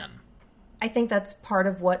plan. I think that's part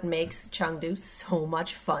of what makes Chengdu so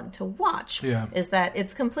much fun to watch. Yeah. Is that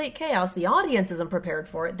it's complete chaos. The audience isn't prepared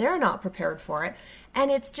for it. They're not prepared for it. And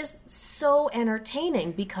it's just so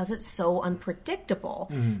entertaining because it's so unpredictable.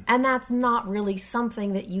 Mm-hmm. And that's not really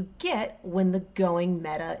something that you get when the going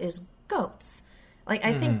meta is Goats. Like,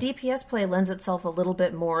 I think DPS play lends itself a little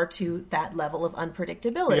bit more to that level of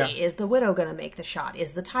unpredictability. Yeah. Is the Widow going to make the shot?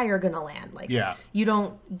 Is the Tire going to land? Like, you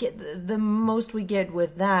don't get... The most we get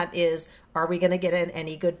with that is, are we going to get in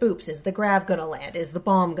any good boops? Is the Grav going to land? Is the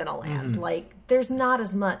bomb going to land? Mm-hmm. Like, there's not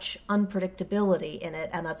as much unpredictability in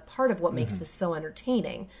it, and that's part of what makes this so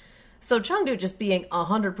entertaining. So Chengdu just being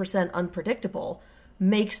 100% unpredictable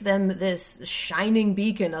makes them this shining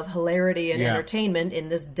beacon of hilarity and entertainment in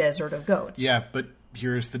this desert of Goats. Yeah, but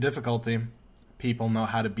here's the difficulty. People know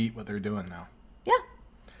how to beat what they're doing now. Yeah.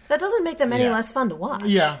 That doesn't make them any less fun to watch.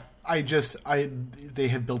 Yeah. They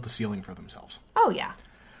have built a ceiling for themselves. Oh, yeah.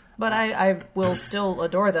 But I will still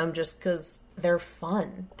adore them just because they're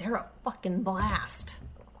fun. They're a fucking blast.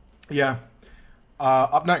 Yeah.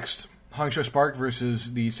 Up next, Hangzhou Spark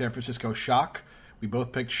versus the San Francisco Shock. We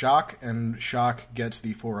both picked Shock, and Shock gets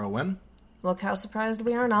the 4-0 win. Look how surprised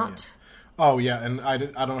we are not. Yeah. Oh, yeah, and I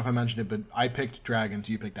don't know if I mentioned it, but I picked Dragons,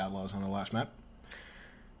 you picked Outlaws on the last map.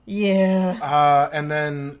 Yeah. And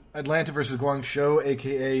then Atlanta versus Guangzhou,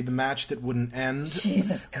 a.k.a. the match that wouldn't end.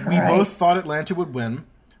 Jesus Christ. We both thought Atlanta would win,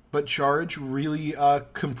 but Charge really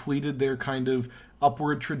completed their kind of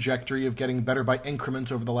upward trajectory of getting better by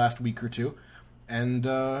increments over the last week or two, and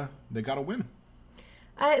they got a win.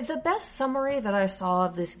 The best summary that I saw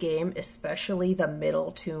of this game, especially the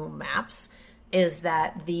middle two maps, is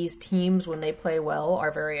that these teams, when they play well,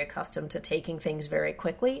 are very accustomed to taking things very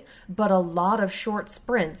quickly, but a lot of short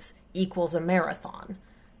sprints equals a marathon.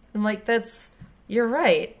 And, like, you're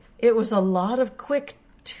right. It was a lot of quick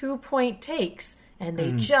 2-point takes, and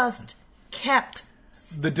they just kept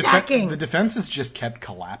stacking. The defenses just kept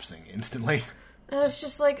collapsing instantly. And it's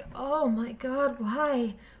just like, oh my god,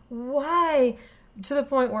 why? Why? To the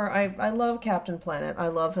point where I love Captain Planet. I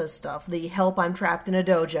love his stuff. The help, I'm trapped in a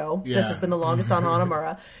dojo. Yeah. This has been the longest on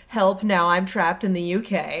Hanamura. Help, now I'm trapped in the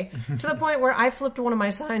UK. To the point where I flipped one of my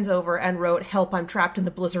signs over and wrote, help, I'm trapped in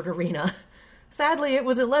the Blizzard Arena. Sadly, it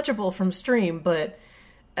was illegible from stream, but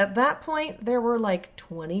at that point, there were like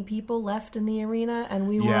 20 people left in the arena, and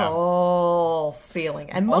we were all feeling.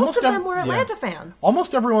 And most of them were Atlanta fans.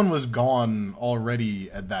 Almost everyone was gone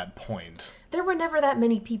already at that point. There were never that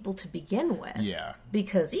many people to begin with. Yeah.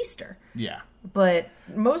 Because Easter. Yeah. But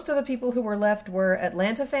most of the people who were left were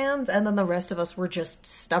Atlanta fans, and then the rest of us were just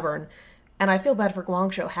stubborn. And I feel bad for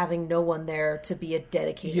Guangzhou having no one there to be a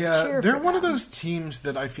dedicated cheer for they're one them. of those teams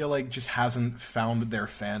that I feel like just hasn't found their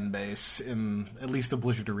fan base in at least the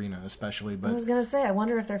Blizzard Arena, especially. But I was going to say, I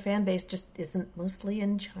wonder if their fan base just isn't mostly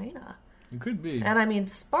in China. It could be. And I mean,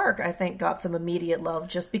 Spark, I think, got some immediate love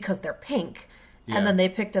just because they're pink. Yeah. And then they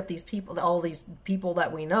picked up these people, all these people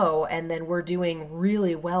that we know, and then we're doing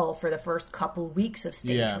really well for the first couple weeks of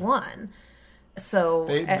Stage 1. So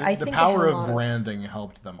I think the power they had of branding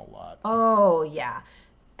helped them a lot. Oh, yeah.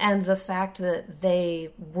 And the fact that they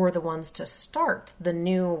were the ones to start the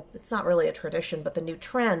new, it's not really a tradition, but the new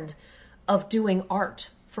trend of doing art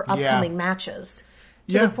for upcoming matches.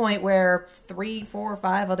 To the point where 3, 4,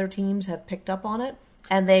 5 other teams have picked up on it.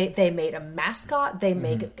 And they made a mascot. They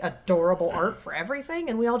make adorable art for everything.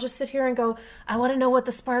 And we all just sit here and go, I want to know what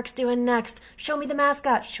the Spark's doing next. Show me the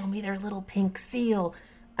mascot. Show me their little pink seal.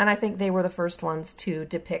 And I think they were the first ones to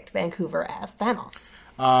depict Vancouver as Thanos.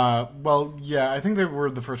 Well, yeah, I think they were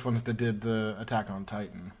the first ones that did the Attack on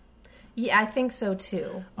Titan. Yeah, I think so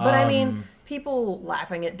too. But I mean, people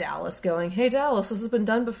laughing at Dallas going, hey Dallas, this has been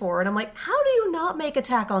done before. And I'm like, how do you not make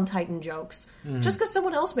Attack on Titan jokes? Just because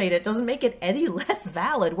someone else made it doesn't make it any less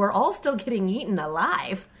valid. We're all still getting eaten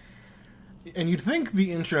alive. And you'd think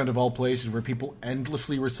the internet of all places where people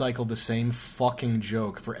endlessly recycle the same fucking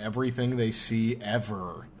joke for everything they see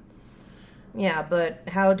ever. Yeah, but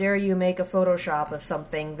how dare you make a Photoshop of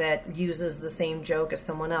something that uses the same joke as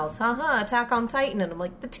someone else? Haha, Attack on Titan. And I'm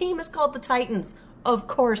like, the team is called the Titans. Of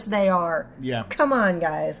course they are. Yeah. Come on,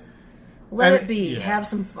 guys. Let it be. Yeah. Have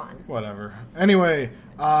some fun. Whatever. Anyway,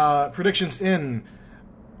 predictions in.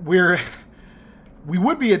 We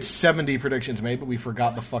would be at 70 predictions made, but we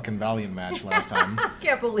forgot the fucking Valiant match last time. I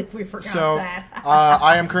can't believe we forgot that.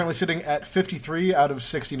 I am currently sitting at 53 out of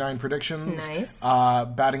 69 predictions. Nice.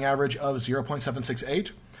 Batting average of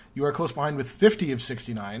 0.768. You are close behind with 50 of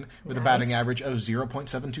 69, with a batting average of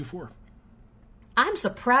 0.724. I'm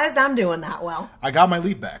surprised I'm doing that well. I got my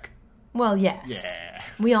lead back. Well, yes. Yeah.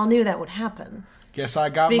 We all knew that would happen. Guess I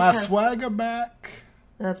got my swagger back.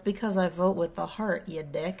 That's because I vote with the heart, you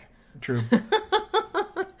dick. True.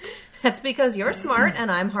 That's because you're smart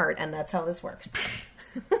and I'm heart, and that's how this works.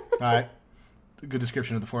 All right. Good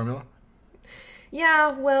description of the formula.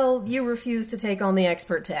 Yeah, well, you refuse to take on the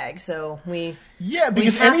expert tag, so we have to do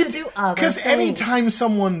other things. Because anytime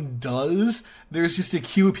someone does, there's just a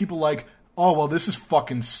queue of people like, oh, well, this is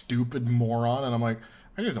fucking stupid, moron. And I'm like,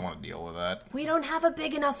 I just don't want to deal with that. We don't have a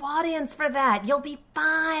big enough audience for that. You'll be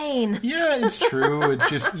fine. Yeah, it's true. It's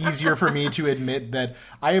just easier for me to admit that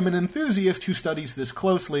I am an enthusiast who studies this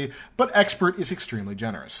closely, but expert is extremely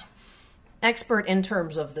generous. Expert in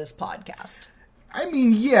terms of this podcast. I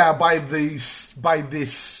mean, yeah, by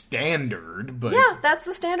this standard, but... Yeah, that's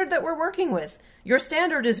the standard that we're working with. Your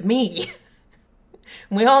standard is me.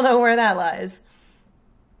 We all know where that lies.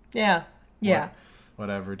 Yeah.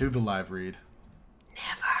 Whatever. Do the live read.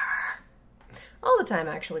 Never. All the time,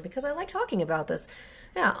 actually, because I like talking about this.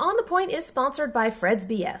 Yeah, On the Point is sponsored by Fred's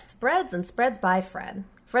BS. Breads and spreads by Fred.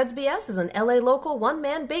 Fred's BS is an LA local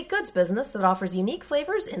one-man baked goods business that offers unique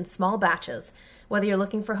flavors in small batches. Whether you're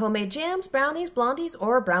looking for homemade jams, brownies, blondies,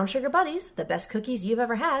 or brown sugar buddies, the best cookies you've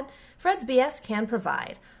ever had, Fred's BS can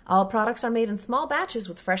provide. All products are made in small batches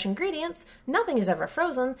with fresh ingredients, nothing is ever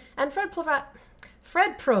frozen, and Fred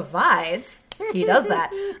provides, he does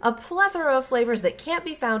that, a plethora of flavors that can't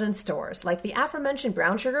be found in stores, like the aforementioned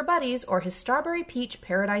brown sugar buddies or his strawberry peach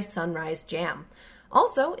paradise sunrise jam.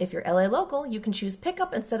 Also, if you're LA local, you can choose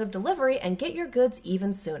pickup instead of delivery and get your goods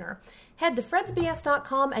even sooner. Head to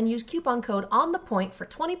fredsbs.com and use coupon code ONTHEPOINT for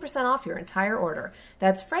 20% off your entire order.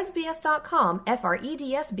 That's fredsbs.com,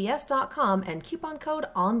 FREDSBS.com, and coupon code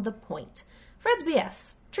ONTHEPOINT. Fred's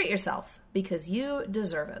BS. Treat yourself, because you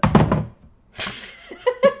deserve it.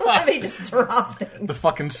 Let me just drop things. The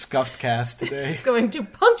fucking scuffed cast today. Just going to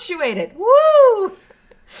punctuate it. Woo!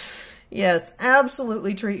 Yes,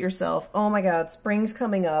 absolutely treat yourself. Oh my God, spring's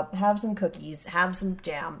coming up. Have some cookies. Have some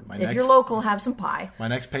jam. If you're local, have some pie. My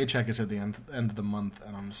next paycheck is at the end of the month,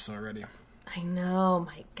 and I'm so ready. I know.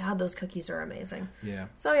 My God, those cookies are amazing. Yeah.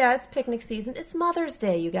 So yeah, it's picnic season. It's Mother's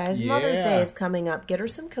Day, you guys. Yeah. Mother's Day is coming up. Get her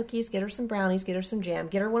some cookies. Get her some brownies. Get her some jam.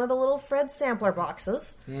 Get her one of the little Fred sampler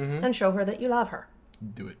boxes, and show her that you love her.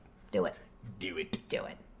 Do it. Do it. Do it. Do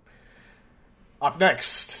it. Up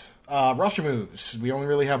next, roster moves. We only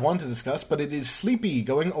really have one to discuss, but it is Sleepy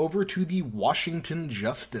going over to the Washington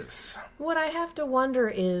Justice. What I have to wonder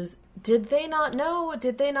is, did they not know?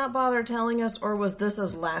 Did they not bother telling us? Or was this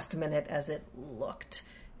as last minute as it looked?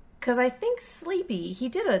 Because I think Sleepy, he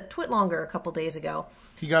did a twitlonger a couple days ago.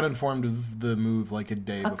 He got informed of the move like a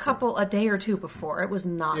day before. A day or two before. It was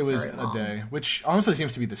not very long. It was a day, which honestly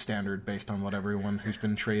seems to be the standard based on what everyone who's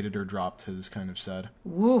been traded or dropped has kind of said.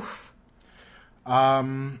 Woof.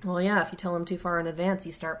 Well, yeah, if you tell them too far in advance,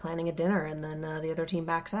 you start planning a dinner, and then the other team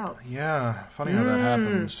backs out. Yeah, funny how that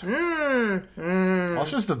happens.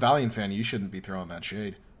 Also, as the Valiant fan, you shouldn't be throwing that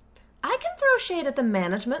shade. I can throw shade at the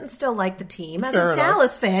management and still like the team. As Fair a enough.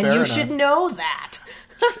 Dallas fan, Fair you enough. should know that.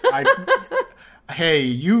 Hey,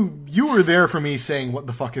 you were there for me saying, what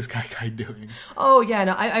the fuck is Kai doing? Oh, yeah,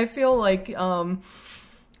 no, I feel like, oh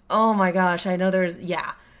my gosh, I know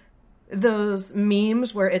those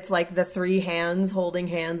memes where it's like the three hands holding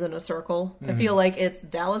hands in a circle. I feel like it's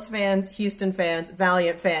Dallas fans, Houston fans,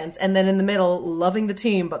 Valiant fans, and then in the middle, loving the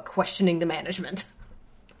team but questioning the management.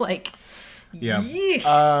 Like, yeah.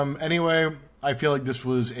 yeesh. Anyway, I feel like this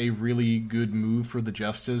was a really good move for the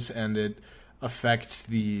Justice, and it affects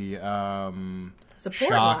the Support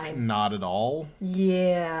shock line. not at all.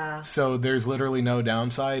 Yeah. So there's literally no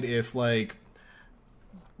downside if, like,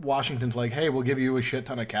 Washington's like, hey, we'll give you a shit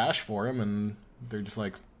ton of cash for him, and they're just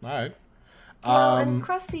like, all right. Well, and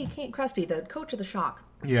Krusty, the coach of the Shock,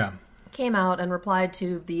 Yeah. came out and replied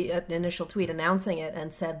to the initial tweet announcing it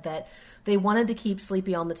and said that they wanted to keep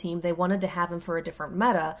Sleepy on the team. They wanted to have him for a different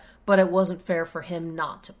meta, but it wasn't fair for him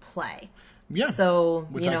not to play. Yeah. So,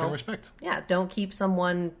 which I can respect. Yeah, don't keep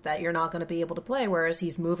someone that you're not going to be able to play, whereas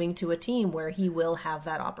he's moving to a team where he will have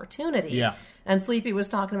that opportunity. Yeah. And Sleepy was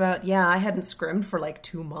talking about, I hadn't scrimmed for like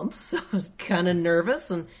 2 months, so I was kind of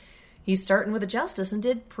nervous, and he's starting with a Justice and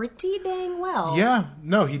did pretty dang well. Yeah,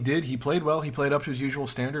 no, he did. He played well. He played up to his usual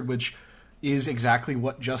standard, which is exactly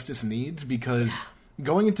what Justice needs, because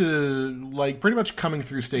going into, like, pretty much coming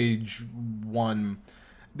through stage 1,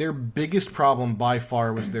 their biggest problem by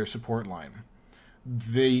far was their support line.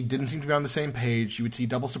 They didn't seem to be on the same page. You would see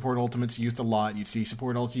double support ultimates used a lot. You'd see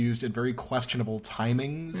support ults used at very questionable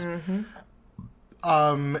timings.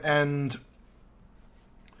 And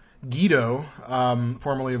Guido,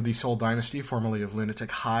 formerly of the Soul Dynasty, formerly of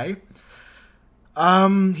Lunatic High,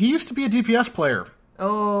 he used to be a DPS player.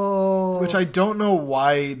 Oh. Which I don't know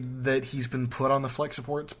why that he's been put on the flex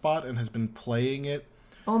support spot and has been playing it.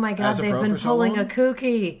 Oh my god, as a they've pro been for so pulling a long.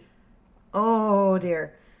 kookie. Oh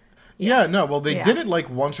dear. Yeah, no, well, they Yeah. did it like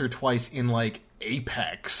once or twice in like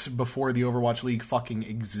Apex before the Overwatch League fucking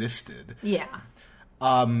existed. Yeah.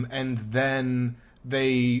 And then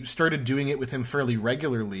they started doing it with him fairly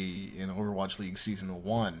regularly in Overwatch League Season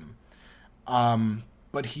 1.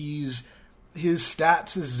 But his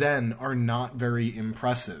stats as Zen are not very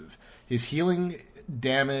impressive. His healing,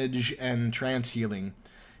 damage, and trance healing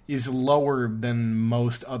is lower than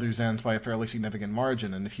most other Zens by a fairly significant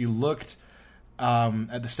margin. And if you looked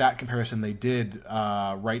at the stat comparison they did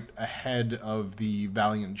right ahead of the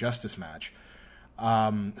Valiant Justice match,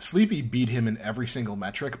 Sleepy beat him in every single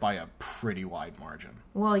metric by a pretty wide margin.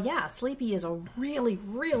 Well, yeah, Sleepy is a really,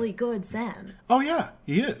 really good Zen. Oh, yeah,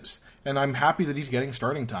 he is. And I'm happy that he's getting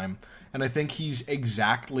starting time. And I think he's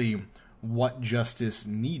exactly what Justice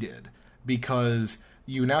needed. Because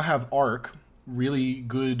you now have Arc, really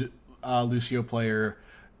good Lucio player.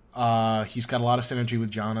 He's got a lot of synergy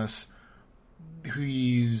with Jonas.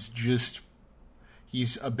 He's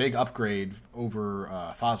a big upgrade over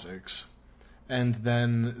Kha'Zix. And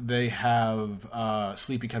then they have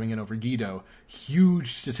Sleepy coming in over Guido.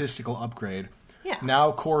 Huge statistical upgrade. Yeah.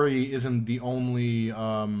 Now Corey isn't the only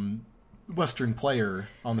Western player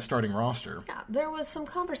on the starting roster. Yeah, there was some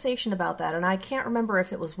conversation about that, and I can't remember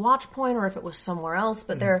if it was Watchpoint or if it was somewhere else,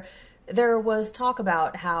 but there was talk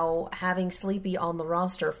about how having Sleepy on the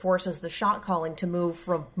roster forces the shot calling to move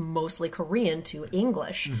from mostly Korean to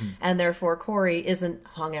English, and therefore Corey isn't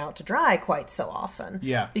hung out to dry quite so often.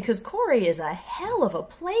 Yeah. Because Corey is a hell of a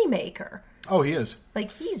playmaker. Oh, he is.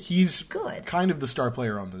 Like, he's He's good. kind of the star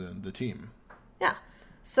player on the team. Yeah.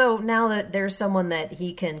 So now that there's someone that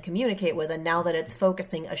he can communicate with, and now that it's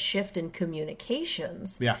focusing a shift in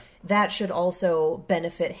communications, that should also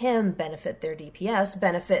benefit him, benefit their DPS,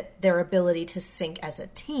 benefit their ability to sync as a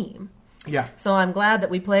team. Yeah. So I'm glad that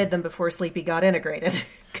we played them before Sleepy got integrated.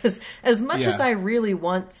 Because as much as I really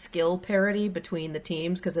want skill parity between the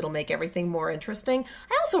teams, because it'll make everything more interesting,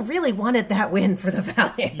 I also really wanted that win for the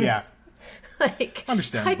Valiant. Yeah. Like,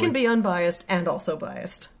 understandably. I can be unbiased and also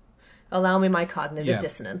biased. Allow me my cognitive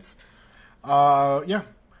dissonance. I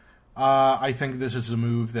think this is a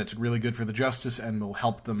move that's really good for the Justice and will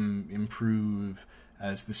help them improve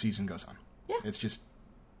as the season goes on. Yeah. It's just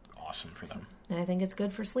awesome for them. And I think it's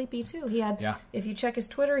good for Sleepy, too. He had, if you check his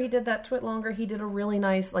Twitter, he did that twit longer. He did a really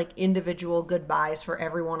nice, like, individual goodbyes for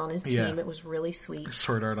everyone on his team. Yeah. It was really sweet.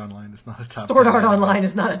 Sword Art Online is not a top 10 Sword Art anime. Online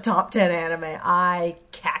is not a top 10 anime. I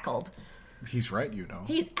cackled. He's right, you know.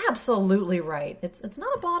 He's absolutely right. It's not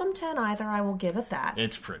a bottom 10 either, I will give it that.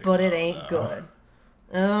 It's pretty But low, it ain't good.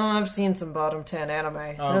 Oh, I've seen some bottom 10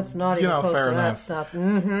 anime. That's not you even know, close fair to enough. that stuff.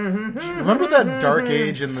 Remember that dark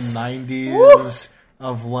age in the 90s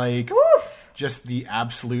of, like, just the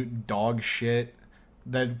absolute dog shit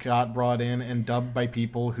that got brought in and dubbed by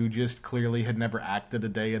people who just clearly had never acted a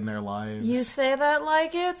day in their lives? You say that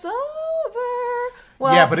like it's over.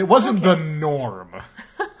 Well, yeah, but it wasn't the norm.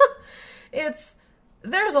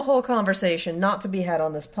 There's a whole conversation not to be had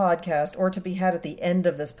on this podcast or to be had at the end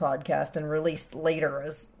of this podcast and released later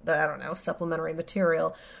as, I don't know, supplementary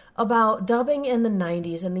material about dubbing in the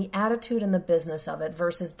 90s and the attitude and the business of it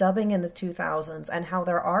versus dubbing in the 2000s, and how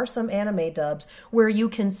there are some anime dubs where you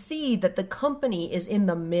can see that the company is in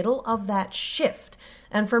the middle of that shift.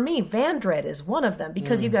 And for me, Vandred is one of them,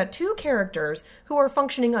 because you've got two characters who are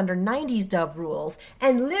functioning under 90s dub rules,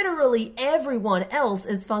 and literally everyone else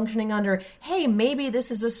is functioning under, hey, maybe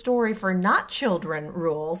this is a story for not children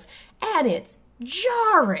rules, and it's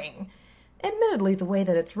jarring. Admittedly, the way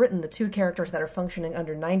that it's written, the two characters that are functioning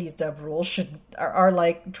under 90s dub rules are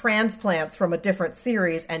like transplants from a different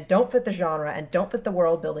series and don't fit the genre and don't fit the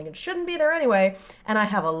world building and shouldn't be there anyway. And I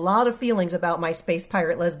have a lot of feelings about my Space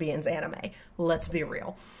Pirate Lesbians anime. Let's be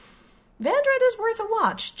real. Vandred is worth a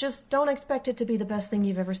watch. Just don't expect it to be the best thing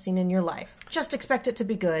you've ever seen in your life. Just expect it to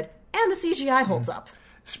be good. And the CGI holds up.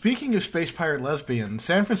 Speaking of Space Pirate Lesbians,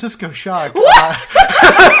 San Francisco Shock... What? What?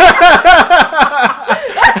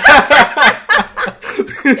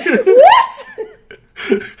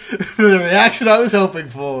 The reaction I was hoping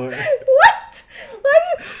for. What? Why do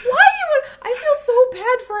you? I feel so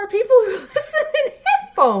bad for our people who listen in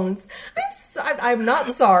headphones. I'm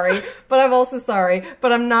not sorry, but I'm also sorry,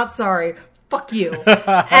 but I'm not sorry. Fuck you.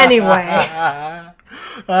 Anyway.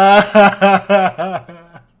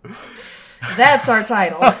 That's our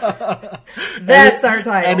title. That's our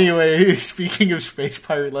title. Anyway, speaking of Space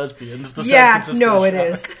Pirate Lesbians, the San Francisco no, it Shock.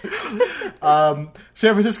 is.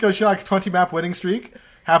 San Francisco Shock's 20-map winning streak.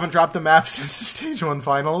 Haven't dropped the map since the Stage 1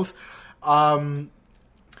 finals.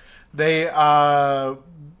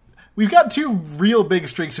 We've got two real big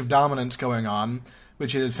streaks of dominance going on,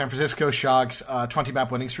 which is San Francisco Shock's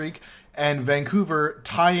 20-map winning streak, and Vancouver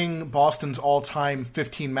tying Boston's all-time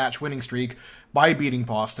 15-match winning streak by beating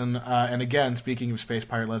Boston. And again, speaking of Space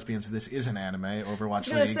Pirate Lesbians, this is an anime, Overwatch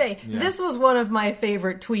League. I was going to say, this was one of my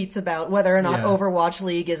favorite tweets about whether or not Overwatch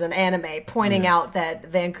League is an anime, pointing out that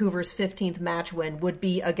Vancouver's 15th match win would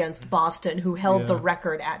be against Boston, who held the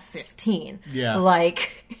record at 15. Yeah.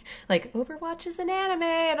 Like, Overwatch is an anime,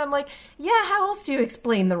 and I'm like, yeah, how else do you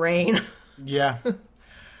explain the rain? Yeah.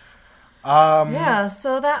 Yeah,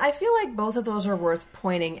 so that I feel like both of those are worth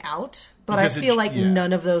pointing out, but I feel like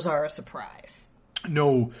none of those are a surprise.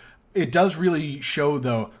 No, it does really show,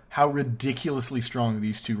 though, how ridiculously strong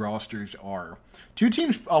these two rosters are. Two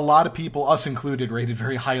teams, a lot of people, us included, rated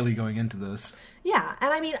very highly going into this. Yeah,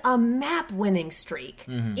 and I mean, a map winning streak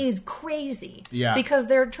is crazy. Yeah. Because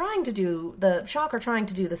they're trying to do, the Shock are trying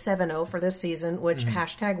to do the 7-0 for this season, which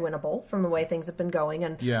hashtag winnable from the way things have been going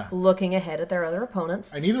and looking ahead at their other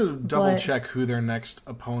opponents. I need to double check who their next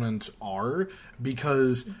opponents are,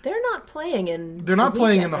 because they're not playing in they're not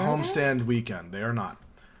playing in the homestand weekend. They are not.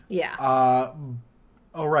 Yeah.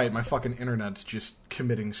 Oh, right, my fucking internet's just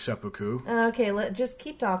committing seppuku. Okay, just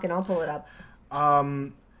keep talking. I'll pull it up.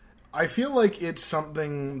 I feel like it's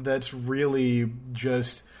something that's really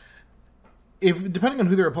just... depending on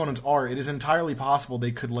who their opponents are, it is entirely possible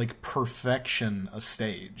they could, like, perfection a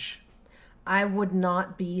stage. I would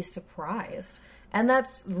not be surprised. And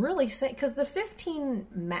that's really... Because the 15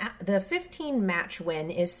 match win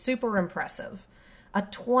is super impressive. A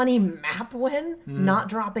 20 map win, not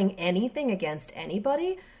dropping anything against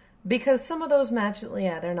anybody, Because some of those matches,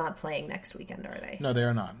 they're not playing next weekend, are they? No, they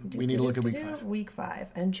are not. We need to look at week 5. Week 5,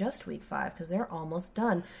 and just week 5, because they're almost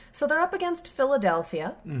done. So they're up against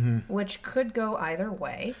Philadelphia, which could go either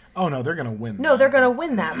way. Oh, no, they're going to win. No, they're going to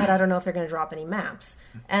win that, but I don't know if they're going to drop any maps.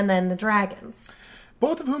 And then the Dragons.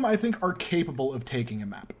 Both of whom I think are capable of taking a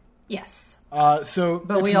map. Yes.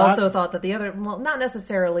 But we also thought that the other, well, not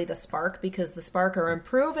necessarily the Spark, because the Spark are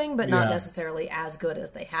improving, but not necessarily as good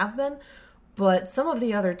as they have been. But some of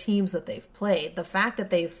the other teams that they've played, the fact that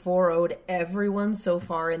they've 4-0'd everyone so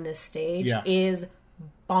far in this stage is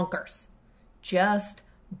bonkers. Just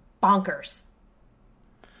bonkers.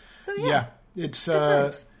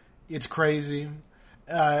 So it's crazy.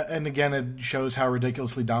 And again, it shows how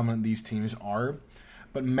ridiculously dominant these teams are.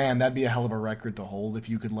 But man, that'd be a hell of a record to hold if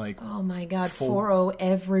you could oh my god, 4-0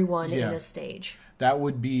 everyone in a stage. That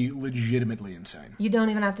would be legitimately insane. You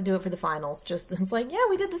don't even have to do it for the finals. Just, it's like,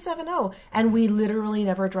 we did the 7-0, and we literally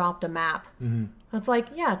never dropped a map. Mm-hmm. It's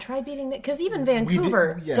like, try beating that. Because even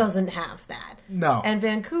Vancouver doesn't have that. No. And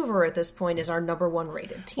Vancouver at this point is our number 1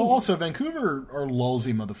 rated team. Well, also, Vancouver are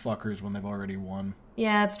lulzy motherfuckers when they've already won.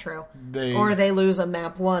 Yeah, it's true. Or they lose a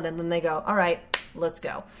map 1, and then they go, all right, let's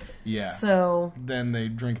go. Yeah. So then they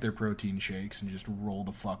drink their protein shakes and just roll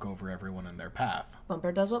the fuck over everyone in their path.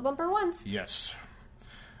 Bumper does what Bumper wants. Yes.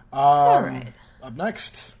 All right. Up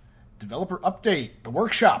next, developer update, the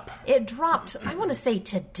workshop. It dropped, I want to say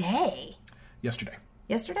today. Yesterday.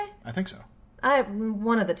 Yesterday? I think so.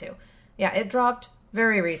 One of the two. Yeah, it dropped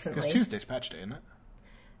very recently. Because Tuesday's patch day, isn't it?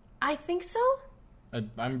 I think so.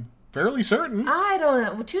 I'm fairly certain. I don't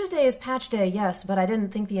know. Well, Tuesday is patch day, yes, but I didn't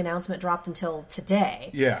think the announcement dropped until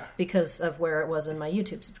today. Yeah. Because of where it was in my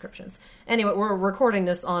YouTube subscriptions. Anyway, we're recording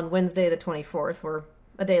this on Wednesday the 24th. We're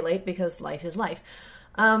a day late because life is life.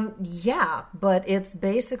 But it's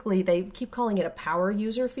basically, they keep calling it a power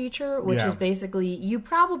user feature, which is basically, you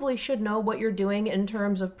probably should know what you're doing in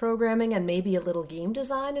terms of programming and maybe a little game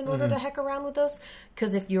design in order to heck around with this.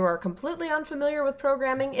 Because if you are completely unfamiliar with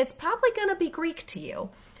programming, it's probably going to be Greek to you.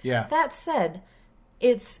 Yeah. That said,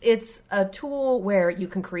 it's a tool where you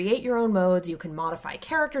can create your own modes, you can modify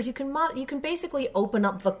characters, you can basically open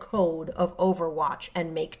up the code of Overwatch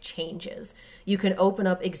and make changes. You can open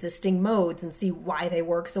up existing modes and see why they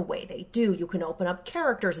work the way they do. You can open up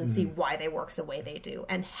characters and see why they work the way they do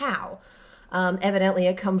and how. Evidently,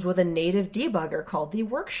 it comes with a native debugger called the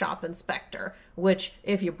Workshop Inspector, which,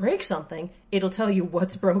 if you break something, it'll tell you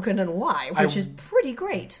what's broken and why, which is pretty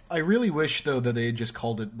great. I really wish, though, that they had just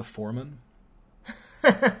called it the Foreman.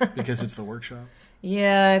 Because it's the workshop.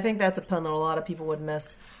 Yeah, I think that's a pun that a lot of people would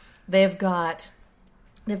miss. They've got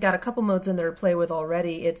a couple modes in there to play with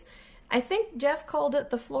already. I think Jeff called it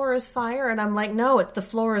the floor is fire, and I'm like, no, it's the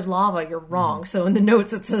floor is lava. You're wrong. So in the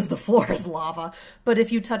notes it says the floor is lava, but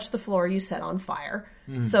if you touch the floor, you set on fire.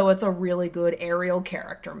 So it's a really good aerial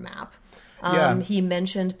character map. He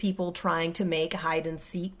mentioned people trying to make hide and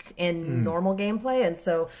seek in normal gameplay, and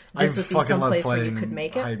so this would be some place where you could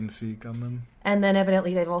make it. Hide and seek on them. And then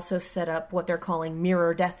evidently they've also set up what they're calling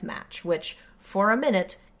mirror deathmatch, which for a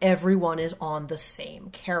minute everyone is on the same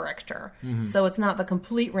character. So it's not the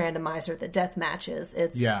complete randomizer that deathmatch is.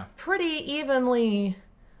 It's pretty evenly.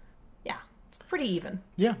 Yeah, it's pretty even.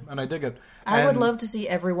 Yeah, and I dig it. I would love to see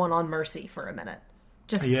everyone on Mercy for a minute.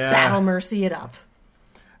 Just battle Mercy it up.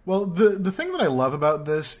 Well, the thing that I love about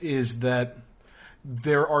this is that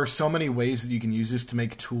there are so many ways that you can use this to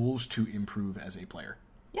make tools to improve as a player.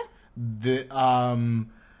 Yeah.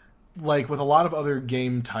 Like with a lot of other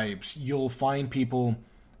game types, you'll find people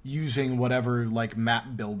using whatever like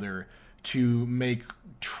map builder to make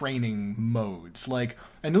training modes. Like,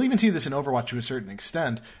 and you'll even see this in Overwatch to a certain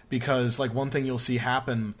extent, because like one thing you'll see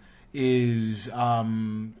happen is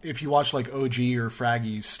if you watch like OG or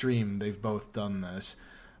Fraggy's stream, they've both done this.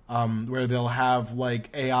 Where they'll have like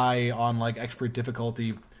AI on like expert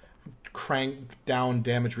difficulty crank down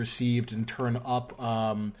damage received and turn up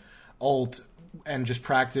ult and just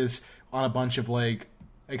practice on a bunch of like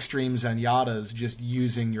extreme Zenyatta's just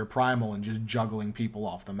using your primal and just juggling people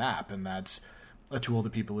off the map, and that's a tool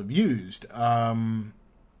that people have used.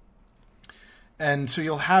 And so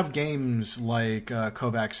you'll have games like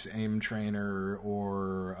Kovacs Aim Trainer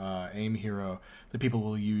or Aim Hero that people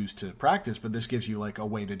will use to practice, but this gives you like a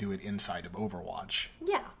way to do it inside of Overwatch.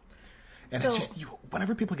 Yeah. And it's just,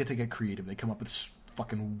 whenever people get to get creative, they come up with this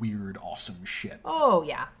fucking weird, awesome shit. Oh,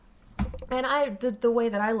 yeah. And the way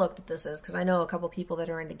that I looked at this is, because I know a couple people that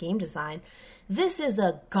are into game design, this is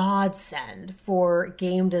a godsend for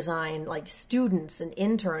game design, like students and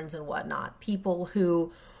interns and whatnot, people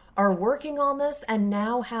who are working on this and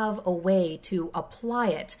now have a way to apply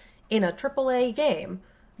it in a AAA game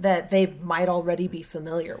that they might already be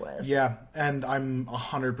familiar with. Yeah, and I'm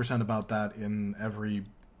 100% about that in every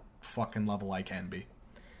fucking level I can be.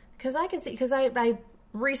 Because I can see, because I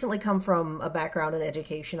recently come from a background in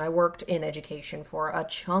education. I worked in education for a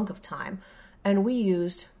chunk of time, and we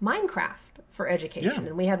used Minecraft for education. Yeah.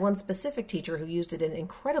 And we had one specific teacher who used it in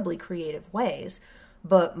incredibly creative ways.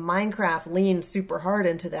 But Minecraft leans super hard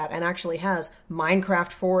into that and actually has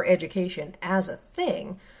Minecraft for education as a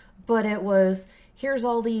thing. But it was, here's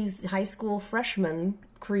all these high school freshmen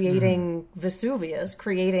creating Vesuvius,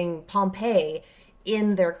 creating Pompeii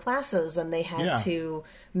in their classes, and they had to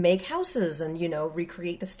make houses and,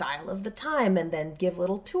 recreate the style of the time and then give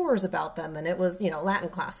little tours about them. And it was, Latin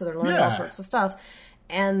class, so they're learning all sorts of stuff.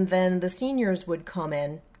 And then the seniors would come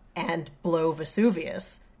in and blow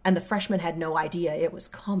Vesuvius, and the freshmen had no idea it was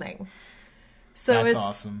coming. So That's it's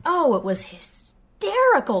awesome. Oh, it was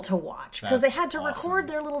hysterical to watch because they That's had to awesome. record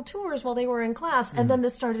their little tours while they were in class, and then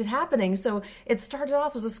this started happening. So it started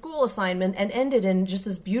off as a school assignment and ended in just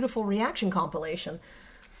this beautiful reaction compilation.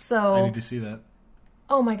 So I need to see that.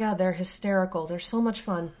 oh my god, they're hysterical. They're so much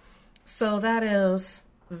fun. So that is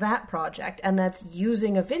that project, and that's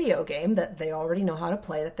using a video game that they already know how to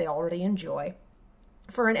play, that they already enjoy,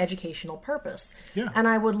 for an educational purpose. Yeah. And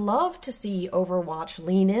I would love to see Overwatch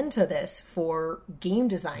lean into this for game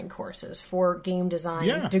design courses, for game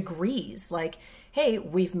design degrees. Like, hey,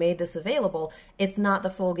 we've made this available. It's not the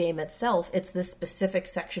full game itself. It's this specific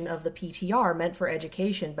section of the PTR meant for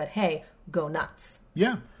education, but hey, go nuts.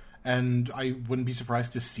 Yeah, and I wouldn't be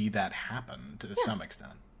surprised to see that happen to some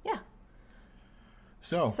extent. Yeah.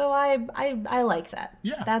 So I like that.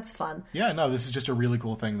 Yeah. That's fun. yeah, no, this is just a really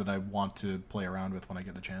cool thing that I want to play around with when I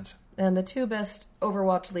get the chance. And the two best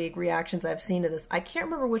Overwatch League reactions I've seen to this, I can't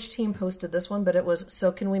remember which team posted this one, but it was,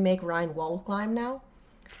 so can we make Ryan wall climb now?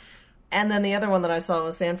 And then the other one that I saw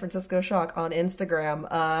was San Francisco Shock on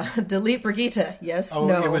Instagram. Delete Brigitte. Yes, Oh,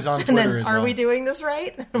 no. it was on And then, Twitter as are well. we doing this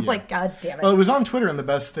right? I'm like, God damn it. Well, it was on Twitter, and the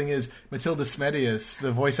best thing is Matilda Smedius,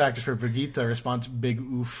 the voice actress for Brigitte, responds big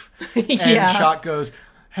oof. And Yeah. Shock goes,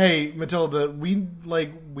 hey, Matilda, we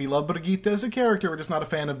love Brigitte as a character, we're just not a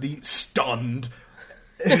fan of the stunned.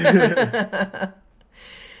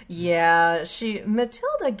 Yeah,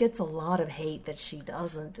 Matilda gets a lot of hate that she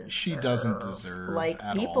doesn't deserve. She doesn't deserve Like,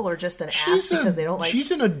 at people all. are just an ass because they don't like...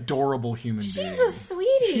 She's an adorable human being. She's a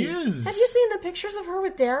sweetie. She is. Have you seen the pictures of her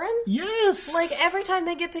with Darren? Yes. Like, every time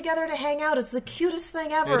they get together to hang out, it's the cutest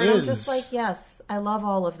thing ever. It and I'm is. just like, yes, I love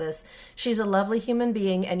all of this. She's a lovely human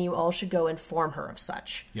being, and you all should go inform her of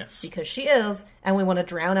such. Yes. Because she is, and we want to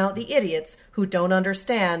drown out the idiots who don't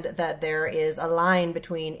understand that there is a line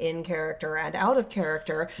between in character and out of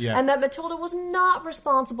character, Yeah. and that Matilda was not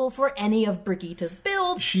responsible for any of Brigitte's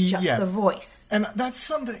build, just the voice. And that's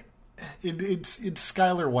something. It's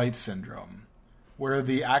Skylar White syndrome, where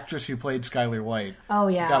the actress who played Skylar White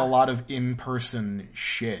got a lot of in-person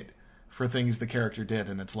shit for things the character did,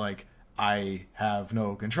 and it's like, I have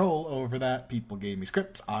no control over that. People gave me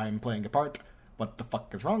scripts. I'm playing a part. What the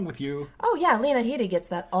fuck is wrong with you? Oh yeah, Lena Headey gets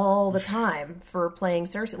that all the time for playing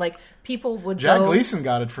Cersei. Like, people would Jack go... Gleason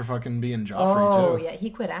got it for fucking being Joffrey, Oh too. yeah, he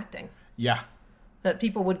quit acting. Yeah. That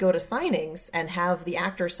people would go to signings and have the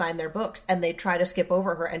actors sign their books, and they'd try to skip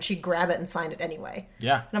over her, and she'd grab it and sign it anyway.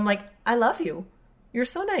 Yeah. And I'm like, I love you. You're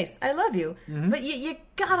so nice. I love you. Mm-hmm. But you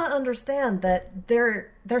gotta understand that they're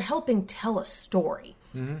helping tell a story.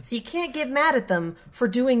 So you can't get mad at them for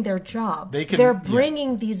doing their job. They're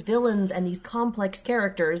bringing these villains and these complex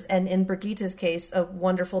characters, and in Brigitte's case, a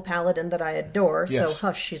wonderful paladin that I adore, so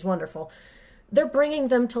hush, she's wonderful. They're bringing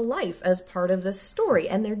them to life as part of this story,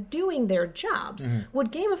 and they're doing their jobs.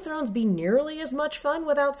 Would Game of Thrones be nearly as much fun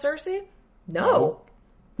without Cersei? No.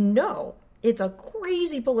 It's a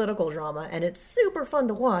crazy political drama, and it's super fun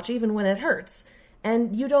to watch, even when it hurts.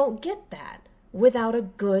 And you don't get that without a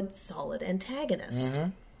good, solid antagonist.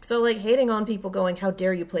 So, like, hating on people going, how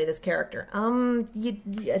dare you play this character?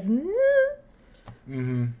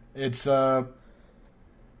 It's,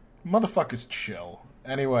 motherfuckers chill.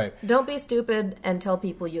 Anyway. Don't be stupid and tell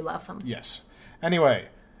people you love them. Yes. Anyway,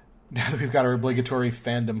 now that we've got our obligatory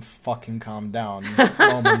fandom fucking calm down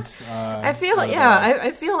moment. I feel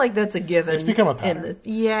like that's a given. It's become a pattern. In this.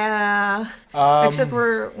 Yeah. Except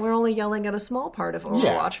we're only yelling at a small part of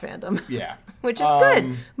Overwatch fandom. Yeah. Which is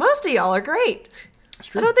good. Most of y'all are great. It's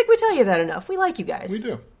true. I don't think we tell you that enough. We like you guys. We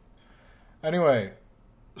do. Anyway,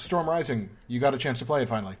 Storm Rising. You got a chance to play it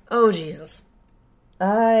finally. Oh, Jesus.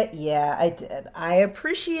 Yeah, I did. I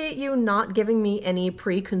appreciate you not giving me any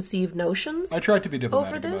preconceived notions. I tried to be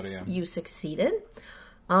diplomatic over this. about it, yeah. You succeeded.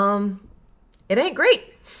 It ain't great.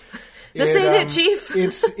 This ain't it, Chief.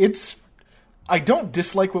 it's. I don't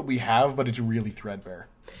dislike what we have, but it's really threadbare.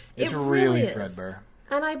 It's It really is. threadbare.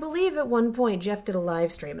 And I believe at one point Jeff did a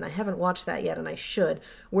live stream, and I haven't watched that yet, and I should,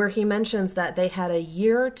 where he mentions that they had a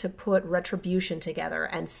year to put Retribution together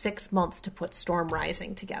and 6 months to put Storm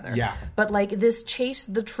Rising together. Yeah. But like this Chase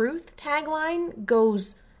the Truth tagline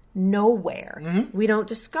goes nowhere. We don't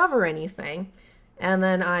discover anything. And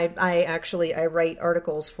then I write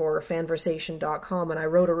articles for fanversation.com, and I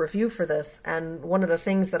wrote a review for this, and one of the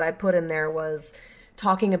things that I put in there was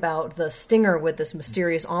talking about the Stinger with this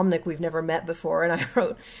mysterious Omnic we've never met before, and I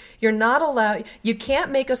wrote, you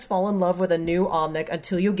can't make us fall in love with a new Omnic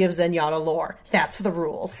until you give Zenyatta lore. That's the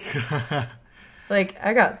rules. Like,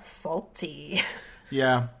 I got salty.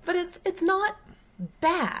 Yeah. But it's not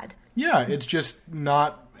bad. Yeah, it's just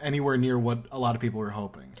not anywhere near what a lot of people were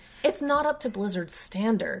hoping. It's not up to Blizzard's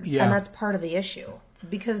standard, Yeah. and that's part of the issue.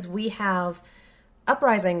 Because we have...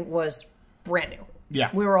 Uprising was brand new. Yeah.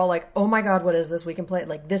 We were all like, oh my god, what is this? We can play it.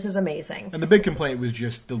 Like, this is amazing. And the big complaint was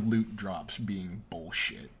just the loot drops being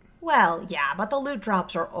bullshit. Well, yeah, but the loot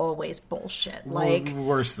drops are always bullshit. Like,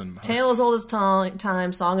 Worse than most. tale as old as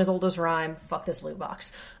time, song as old as rhyme, fuck this loot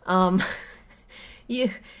box. And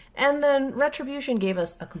then Retribution gave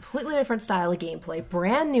us a completely different style of gameplay,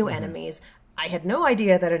 brand new enemies. I had no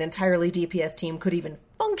idea that an entirely DPS team could even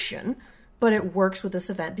function, but it works with this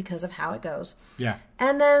event because of how it goes. Yeah.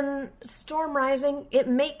 And then Storm Rising, it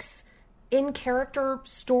makes in-character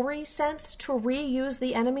story sense to reuse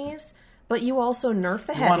the enemies, but you also nerf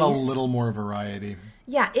the heavies. Want a little more variety.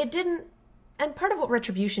 Yeah, it didn't... And part of what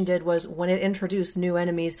Retribution did was when it introduced new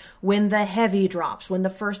enemies, when the heavy drops, when the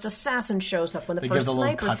first assassin shows up, when the first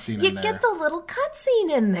sniper... You get the little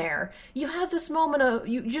cutscene in there. You have this moment of...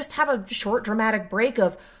 You just have a short dramatic break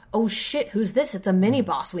of, oh shit, who's this? It's a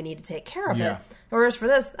mini-boss. We need to take care of it. Whereas for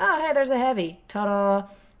this, oh, hey, there's a heavy. Ta-da.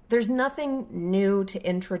 There's nothing new to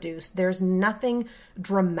introduce. There's nothing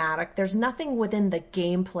dramatic. There's nothing within the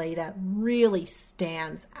gameplay that really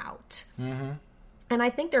stands out. Mm-hmm. And I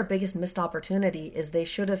think their biggest missed opportunity is they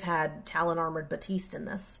should have had Talon Armored Batiste in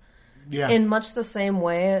this. Yeah. In much the same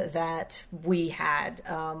way that we had,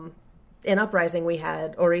 in Uprising, we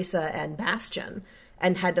had Orisa and Bastion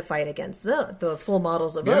and had to fight against the full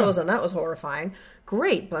models of those, and that was horrifying.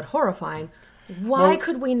 Great, but horrifying. Why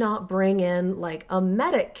could we not bring in, like, a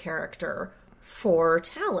medic character for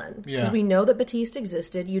Talon? Because we know that Batiste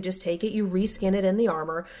existed. You just take it, you reskin it in the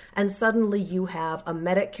armor, and suddenly you have a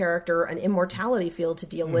medic character, an immortality field to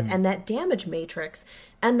deal with, and that damage matrix,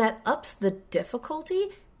 and that ups the difficulty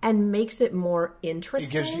and makes it more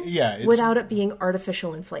interesting without it being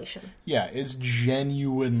artificial inflation. Yeah, it's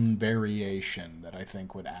genuine variation that I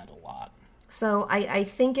think would add a lot. So I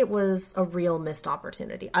think it was a real missed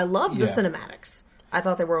opportunity. I loved the cinematics. I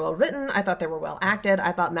thought they were well written. I thought they were well acted.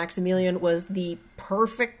 I thought Maximilian was the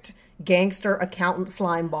perfect gangster accountant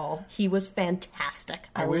slime ball. He was fantastic.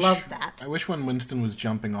 I loved that. I wish when Winston was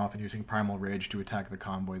jumping off and using Primal Rage to attack the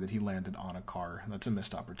convoy that he landed on a car. That's a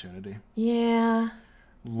missed opportunity. Yeah.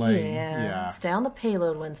 Yeah. Stay on the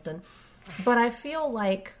payload, Winston. But I feel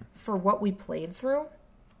like for what we played through,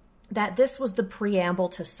 that this was the preamble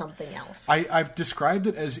to something else. I've described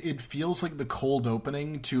it as it feels like the cold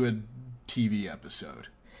opening to a TV episode.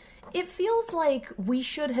 It feels like we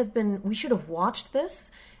should have watched this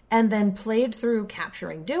and then played through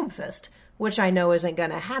Capturing Doomfist, which I know isn't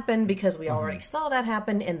going to happen because we already saw that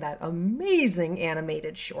happen in that amazing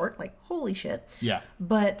animated short. Like, holy shit. Yeah.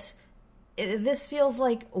 But this feels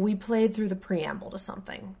like we played through the preamble to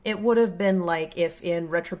something. It would have been like if in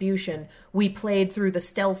Retribution we played through the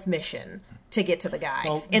stealth mission to get to the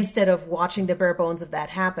guy, instead of watching the bare bones of that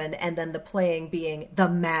happen and then the playing being the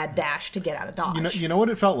mad dash to get out of Dodge. You know what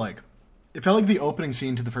it felt like? It felt like the opening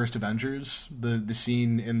scene to the first Avengers, the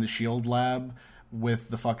scene in the S.H.I.E.L.D. lab with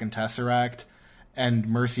the fucking Tesseract and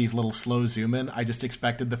Mercy's little slow zoom in. I just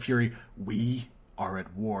expected the Fury, we are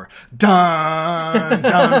at war. Dun,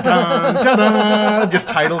 dun, dun, dun, dun. Just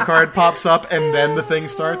title card pops up and then the thing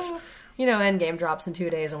starts. You know, Endgame drops in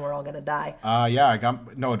 2 days and we're all going to die.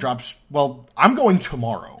 It drops, well, I'm going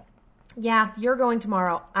tomorrow. Yeah, you're going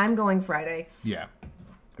tomorrow. I'm going Friday. Yeah.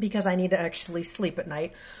 Because I need to actually sleep at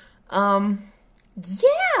night. I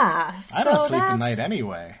don't sleep at night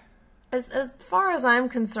anyway. As far as I'm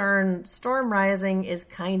concerned, Storm Rising is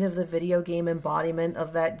kind of the video game embodiment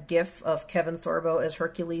of that gif of Kevin Sorbo as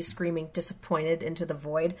Hercules screaming disappointed into the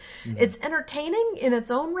void. Mm-hmm. It's entertaining in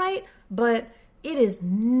its own right, but it is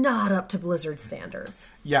not up to Blizzard standards.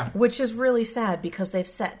 Yeah. Which is really sad because they've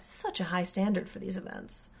set such a high standard for these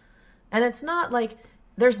events. And it's not like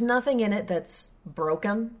there's nothing in it that's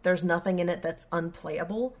broken. There's nothing in it that's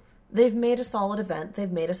unplayable. They've made a solid event.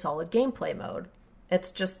 They've made a solid gameplay mode. It's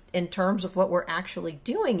just in terms of what we're actually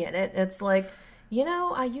doing in it, it's like,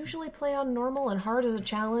 I usually play on normal and hard as a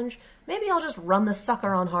challenge. Maybe I'll just run the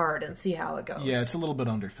sucker on hard and see how it goes. Yeah, it's a little bit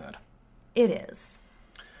underfed. It is.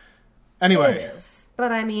 Anyway. It is.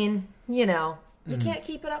 But I mean, you can't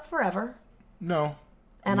keep it up forever. No.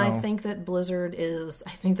 And No. I think that Blizzard has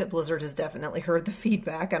definitely heard the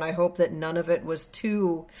feedback, and I hope that none of it was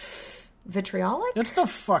too vitriolic. It's the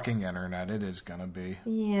fucking internet. It is gonna be.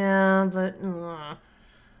 Yeah, but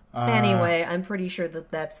anyway, I'm pretty sure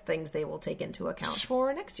that that's things they will take into account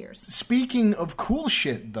for next year's. Speaking of cool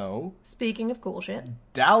shit, though, Speaking of cool shit,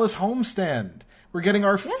 Dallas homestand. We're getting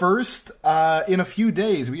our first, in a few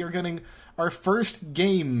days, we are getting our first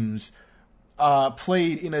games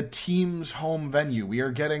played in a team's home venue. We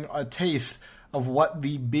are getting a taste of what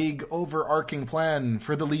the big overarching plan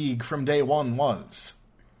for the league from day one was.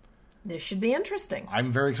 this should be interesting.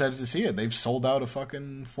 I'm very excited to see it. They've sold out a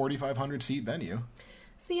fucking 4,500 seat venue.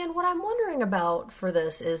 See, and what I'm wondering about for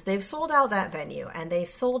this is they've sold out that venue, and they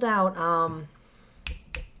sold out,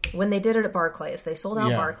 when they did it at Barclays, they sold out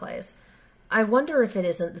Yeah. Barclays. I wonder if it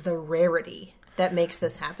isn't the rarity that makes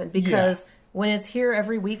this happen, because when it's here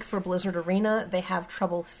every week for Blizzard Arena, they have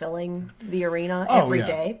trouble filling the arena every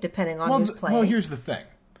day, depending on who's playing. Well, here's the thing.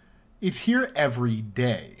 It's here every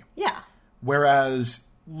day. Yeah. Whereas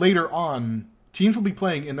later on, teams will be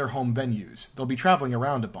playing in their home venues. They'll be traveling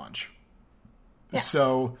around a bunch. Yeah.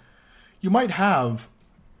 So you might have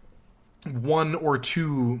 1 or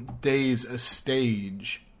 2 days a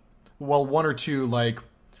stage. Well, 1 or 2,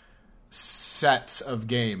 sets of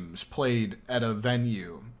games played at a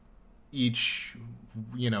venue each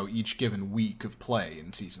given week of play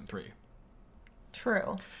in Season 3.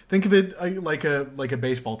 True. Think of it like a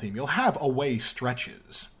baseball team. You'll have away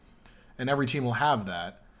stretches, and every team will have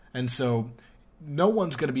that. And so no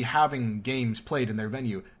one's going to be having games played in their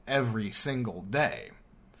venue every single day.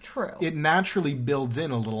 True. It naturally builds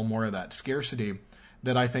in a little more of that scarcity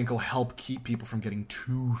that I think will help keep people from getting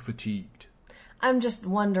too fatigued. I'm just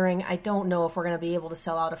wondering, I don't know if we're going to be able to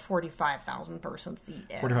sell out a 45,000 person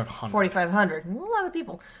seat. 4,500. 4,500. A lot of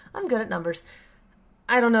people. I'm good at numbers.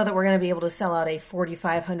 I don't know that we're going to be able to sell out a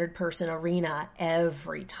 4,500 person arena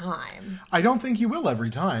every time. I don't think you will every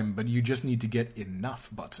time, but you just need to get enough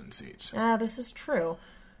butts and seats. This is true.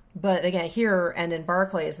 But again, here and in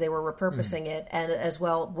Barclays, they were repurposing it. And as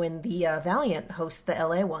well, when the Valiant hosts the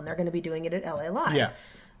LA one, they're going to be doing it at LA Live. Yeah.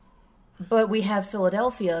 But we have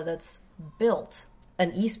Philadelphia that's built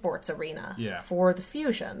an esports arena for the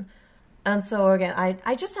Fusion. And so again,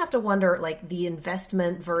 I just have to wonder, the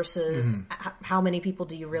investment versus how many people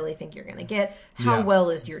do you really think you're going to get? How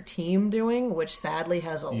well is your team doing? Which sadly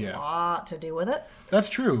has a lot to do with it. That's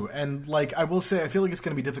true. And I will say, I feel like it's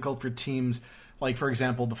going to be difficult for teams like, for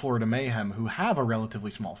example, the Florida Mayhem, who have a relatively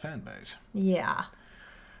small fan base. Yeah.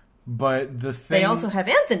 But the thing... They also have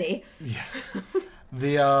Anthony. Yeah.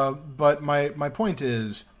 But my point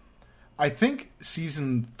is, I think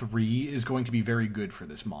Season 3 is going to be very good for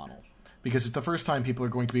this model. Because it's the first time people are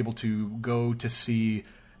going to be able to go to see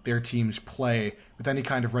their teams play with any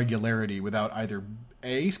kind of regularity without either,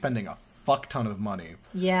 A, spending a fuck ton of money.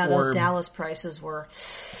 Yeah, those Dallas prices were...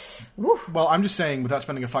 Woo. Well, I'm just saying without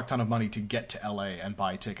spending a fuck ton of money to get to LA and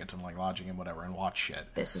buy tickets and lodging and whatever and watch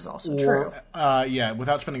shit. This is also true.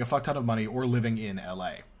 Without spending a fuck ton of money or living in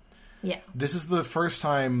LA. Yeah. This is the first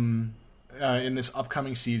time in this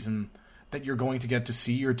upcoming season that you're going to get to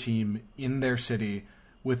see your team in their city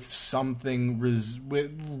with something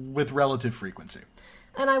with relative frequency.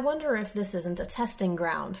 And I wonder if this isn't a testing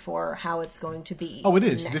ground for how it's going to be. Oh, it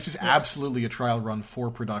is. This is absolutely a trial run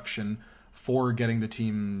for production, for getting the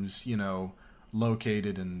teams,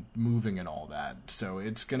 located and moving and all that. So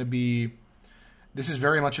it's going to be... This is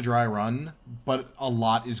very much a dry run, but a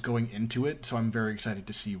lot is going into it, so I'm very excited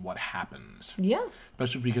to see what happens. Yeah.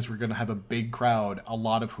 Especially because we're going to have a big crowd, a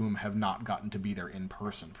lot of whom have not gotten to be there in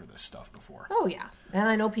person for this stuff before. Oh, yeah. And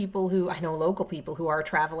I know local people who are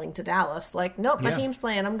traveling to Dallas. Nope, my team's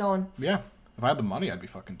playing, I'm going. Yeah. If I had the money, I'd be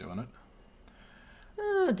fucking doing it.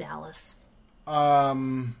 Oh, Dallas.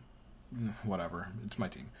 Whatever. It's my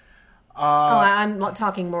team. I'm not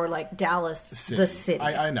talking more like Dallas, the city.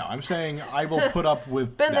 I know. I'm saying I will put up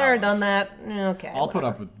with Been Dallas. there, done that. Okay. I'll put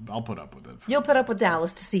up with it. You'll put up with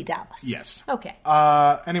Dallas to see Dallas. Yes. Okay.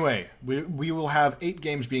 Anyway, we will have 8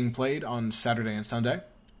 games being played on Saturday and Sunday.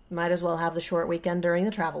 Might as well have the short weekend during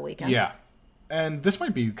the travel weekend. Yeah. And this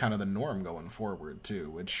might be kind of the norm going forward, too,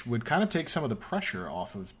 which would kind of take some of the pressure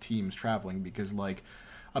off of teams traveling, because,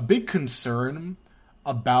 a big concern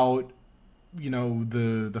about,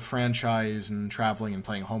 the franchise and traveling and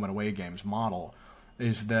playing home and away games model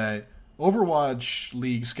is that Overwatch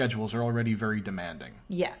League schedules are already very demanding.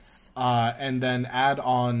 Yes. And then add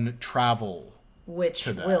on travel which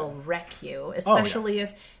Today. will wreck you, especially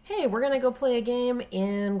if, hey, we're going to go play a game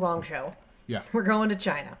in Guangzhou. Yeah. We're going to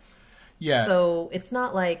China. Yeah. So it's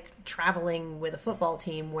not like traveling with a football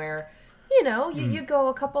team where, you know, you go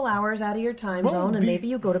a couple hours out of your time zone and maybe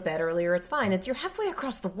you go to bed earlier. It's fine. You're halfway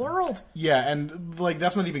across the world. Yeah, and like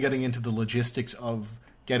that's not even getting into the logistics of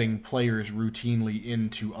getting players routinely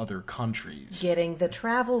into other countries. Getting the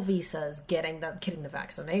travel visas, getting the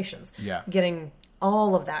vaccinations. Yeah. Getting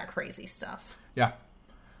all of that crazy stuff. Yeah.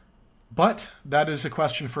 But that is a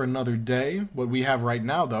question for another day. What we have right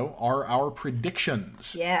now, though, are our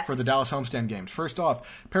predictions Yes. for the Dallas homestand games. First off,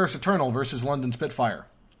 Paris Eternal versus London Spitfire.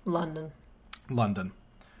 London.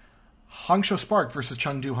 Hangzhou Spark versus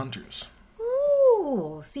Chengdu Hunters.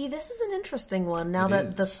 Ooh, see, this is an interesting one now It that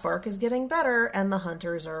is. the Spark is getting better and the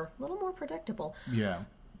Hunters are a little more predictable. Yeah.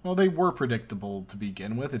 Well, they were predictable to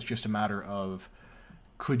begin with. It's just a matter of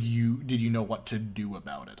did you know what to do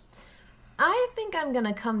about it? I think I'm going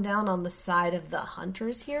to come down on the side of the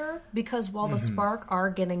Hunters here because while the Spark are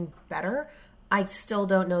getting better, I still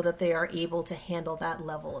don't know that they are able to handle that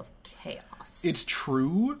level of chaos. It's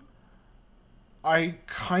true. I'm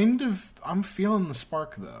feeling the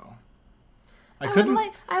Spark, though.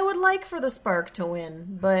 I would like for the Spark to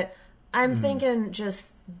win, but I'm thinking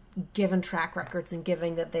just given track records and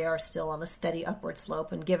given that they are still on a steady upward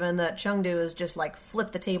slope and given that Chengdu is just like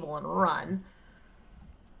flip the table and run,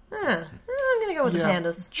 I'm going to go with the Yeah.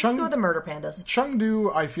 Pandas. Let's go with the Murder Pandas.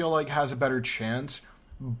 Chengdu, I feel like, has a better chance,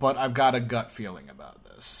 but I've got a gut feeling about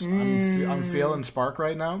this. I'm feeling Spark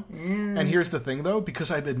right now. And here's the thing, though, because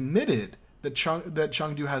I've admitted that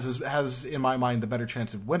Chengdu has, in my mind, the better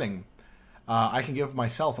chance of winning, I can give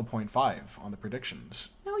myself a 0.5 on the predictions.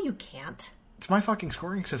 No, you can't. It's my fucking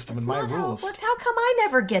scoring system and That's my not rules. how it works. How come I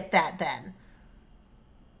never get that then?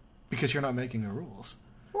 Because you're not making the rules.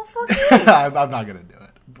 Well, fuck you. I'm not going to do it.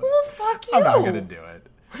 But Well, fuck you. I'm not going to do it.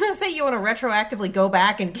 I'm going to say you want to retroactively go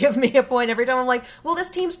back and give me a point every time. I'm like, well, this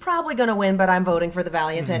team's probably going to win, but I'm voting for the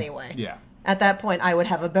Valiant anyway. Yeah. At that point, I would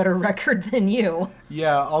have a better record than you.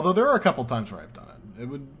 Yeah, although there are a couple times where I've done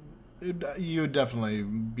it. You would definitely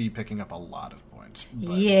be picking up a lot of points.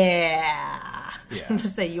 But Yeah. Yeah. I'm going to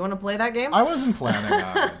say, you want to play that game? I wasn't planning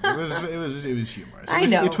on it. It was humorous. I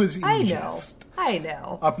know. It was I know. just. I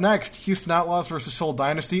know. Up next, Houston Outlaws versus Seoul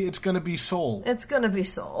Dynasty. It's gonna be Seoul. It's going to be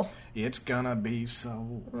Seoul. It's gonna be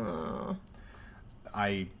Seoul.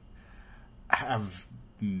 I have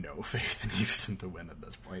no faith in Houston to win at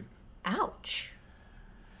this point. Ouch.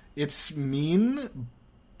 It's mean,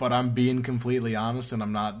 but I'm being completely honest, and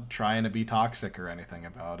I'm not trying to be toxic or anything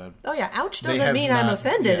about it. Oh, yeah. Ouch They doesn't have mean I'm not-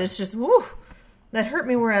 offended. yeah. It's just, woo, that hurt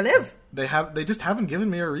me where I live. They just haven't given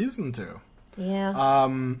me a reason to. Yeah.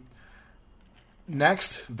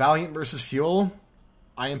 Next, Valiant versus Fuel.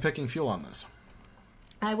 I am picking Fuel on this.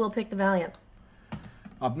 I will pick the Valiant.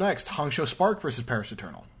 Up next, Hangzhou Spark versus Paris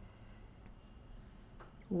Eternal.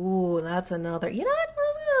 Ooh, that's another. You know what?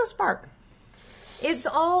 Let's go Spark. It's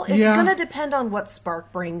Yeah. going to depend on what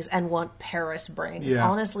Spark brings and what Paris brings. Yeah.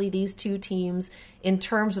 Honestly, these two teams, in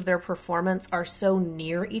terms of their performance, are so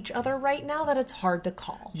near each other right now that it's hard to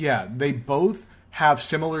call. Yeah, they both have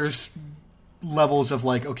similar levels of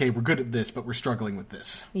like, okay, we're good at this, but we're struggling with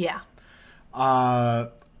this. Yeah. I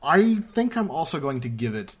think I'm also going to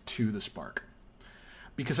give it to the Spark.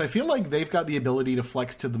 Because I feel like they've got the ability to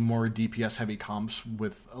flex to the more DPS-heavy comps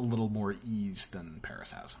with a little more ease than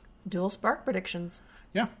Paris has. Dual Spark predictions.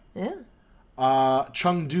 Yeah. Yeah.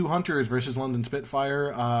 Chengdu Hunters versus London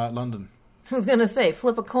Spitfire. London. I was going to say,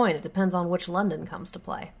 flip a coin. It depends on which London comes to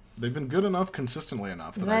play. They've been good enough consistently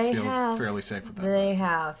enough that I They feel have. fairly safe with them. They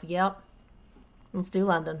have. Yep. Let's do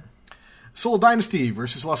London. Seoul Dynasty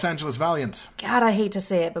versus Los Angeles Valiant. God, I hate to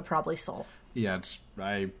say it, but probably Seoul. Yeah,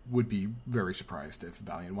 I would be very surprised if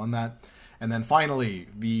Valiant won that. And then finally,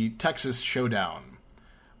 the Texas Showdown.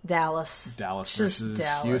 Dallas. Dallas Just versus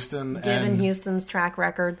Dallas. Houston. Given and Houston's track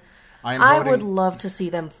record, I'm I voting- would love to see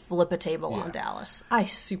them flip a table Yeah. on Dallas. I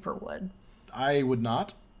super would. I would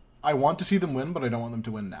not. I want to see them win, but I don't want them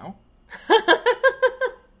to win now. You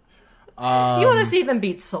want to see them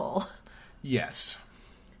beat Seoul. Yes.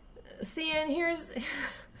 See, and here's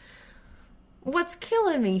what's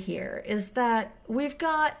killing me here is that we've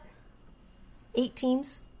got 8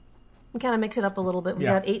 teams. We kind of mix it up a little bit. We've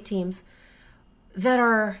Yeah. got 8 teams that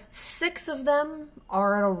are 6 of them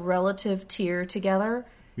are at a relative tier together.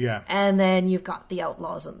 Yeah. And then you've got the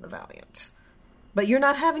Outlaws and the Valiant. But you're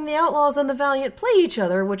not having the Outlaws and the Valiant play each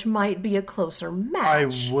other, which might be a closer I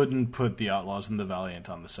match. wouldn't put the Outlaws and the Valiant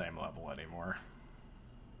on the same level anymore.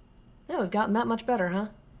 Yeah, we've gotten that much better, huh?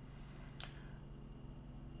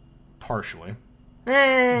 Partially.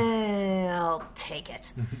 I'll take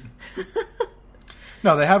it.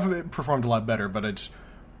 No, they have performed a lot better, but it's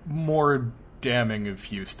more damning of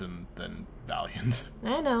Houston than Valiant.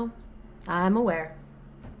 I know. I'm aware.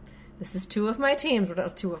 This is two of my teams,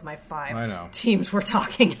 two of my 5 teams we're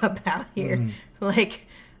talking about here. Like,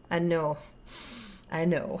 I know.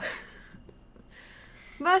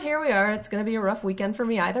 But here we are. It's going to be a rough weekend for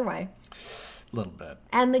me either way. A little bit.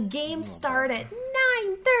 And the games start at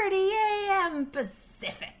 9:30 a.m.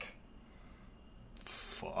 Pacific.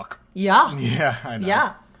 Fuck. Yeah. Yeah, I know.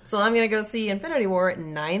 Yeah. So I'm going to go see Infinity War at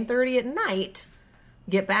 9:30 at night,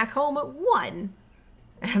 get back home at 1,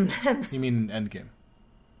 and then... You mean Endgame?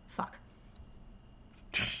 Fuck.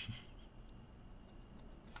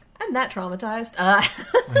 I'm that traumatized.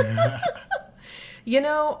 You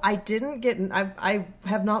know, I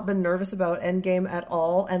have not been nervous about Endgame at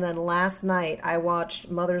all, and then last night I watched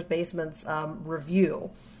Mother's Basement's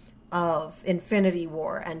review of Infinity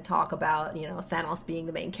War and talk about, Thanos being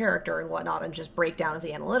the main character and whatnot, and just breakdown of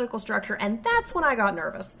the analytical structure, and that's when I got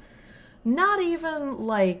nervous. Not even,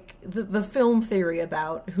 like, the film theory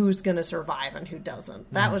about who's going to survive and who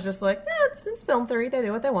doesn't. That was just like, it's film theory, they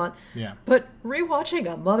do what they want. Yeah. But rewatching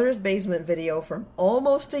a Mother's Basement video from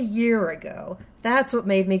almost a year ago, that's what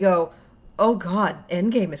made me go, oh god,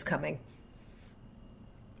 Endgame is coming.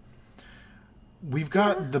 We've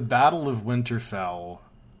got the Battle of Winterfell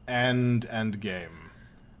and Endgame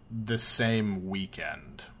the same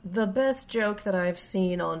weekend. The best joke that I've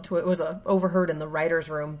seen on Twitter was overheard in the writer's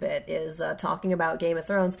room bit is talking about Game of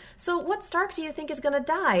Thrones. So what Stark do you think is going to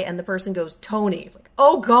die? And the person goes, Tony. Like,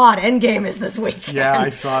 oh god, Endgame is this weekend. Yeah, I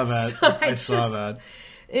saw that. So I saw that.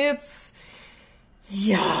 It's going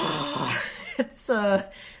to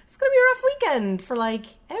be a rough weekend for like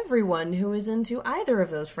everyone who is into either of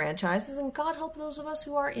those franchises, and God help those of us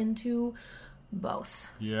who are into both.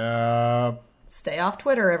 Yeah. Stay off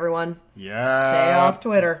Twitter, everyone. Yeah. Stay off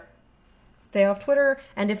Twitter. Stay off Twitter.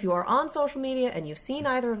 And if you are on social media and you've seen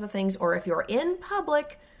either of the things, or if you're in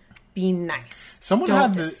public, be nice.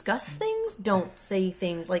 Don't discuss things. Don't say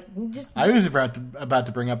things like just. I was about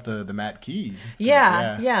to bring up the Matt Key.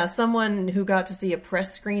 Yeah. Someone who got to see a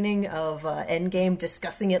press screening of Endgame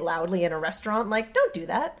discussing it loudly in a restaurant. Like, don't do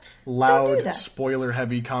that. Loud, don't do that.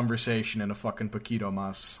 spoiler-heavy conversation in a fucking Paquito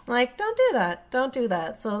Mas. Like, don't do that. Don't do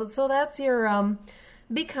that. So that's your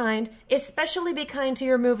be kind. Especially be kind to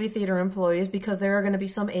your movie theater employees, because there are going to be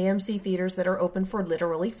some AMC theaters that are open for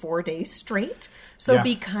literally 4 days straight. So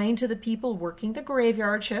be kind to the people working the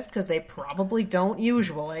graveyard shift, because they probably don't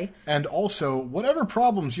usually. And also, whatever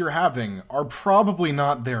problems you're having are probably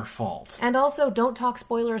not their fault. And also, don't talk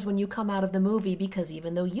spoilers when you come out of the movie, because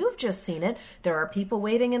even though you've just seen it, there are people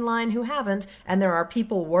waiting in line who haven't, and there are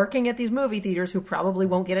people working at these movie theaters who probably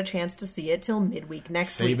won't get a chance to see it till midweek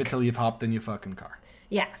next week. Save it till you've hopped in your fucking car.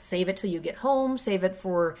 Yeah, save it till you get home. Save it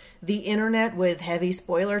for the internet with heavy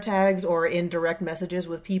spoiler tags or indirect messages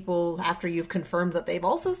with people after you've confirmed that they've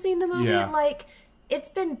also seen the movie. Yeah. Like, it's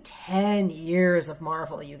been 10 years of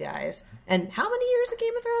Marvel, you guys. And how many years of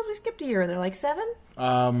Game of Thrones? We skipped a year and they're like 7?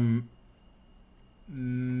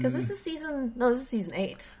 Because this is season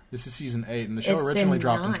 8. This is season 8, and the show originally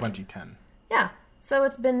dropped in 2010. Yeah. So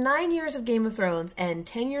it's been 9 years of Game of Thrones and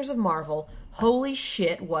 10 years of Marvel. Holy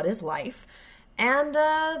shit, what is life? And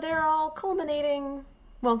they're all culminating.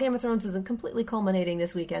 Well, Game of Thrones isn't completely culminating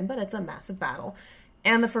this weekend, but it's a massive battle.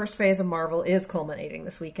 And the first phase of Marvel is culminating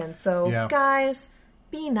this weekend. So, guys,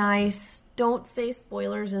 be nice. Don't say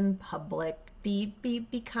spoilers in public. Be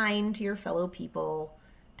kind to your fellow people.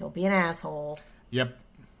 Don't be an asshole. Yep.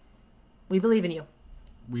 We believe in you.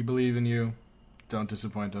 We believe in you. Don't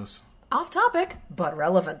disappoint us. Off topic, but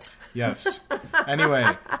relevant. Yes.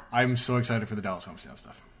 Anyway, I'm so excited for the Dallas Homestand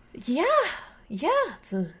stuff. Yeah,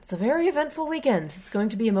 it's a very eventful weekend. It's going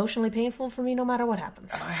to be emotionally painful for me no matter what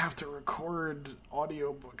happens. And I have to record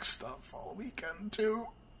audiobook stuff all weekend, too.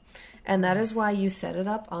 And that is why you set it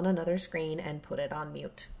up on another screen and put it on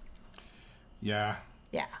mute. Yeah.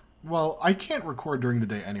 Yeah. Well, I can't record during the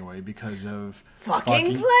day anyway because of...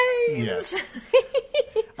 Fucking planes! Yes.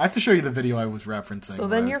 I have to show you the video I was referencing. So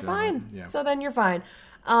then you're fine. Yeah. So then you're fine.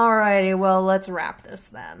 Alrighty, well, let's wrap this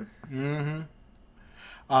then. Mm-hmm.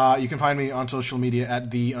 You can find me on social media at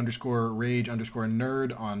 _rage_nerd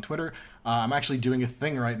on Twitter. I'm actually doing a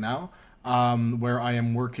thing right now where I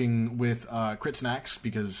am working with Crit Snacks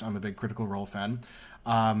because I'm a big Critical Role fan.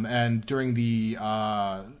 And during the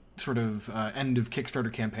end of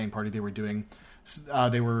Kickstarter campaign party they were doing,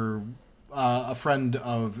 they were a friend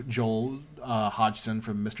of Joel Hodgson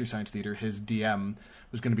from Mystery Science Theater, his DM,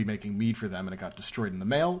 was going to be making mead for them, and it got destroyed in the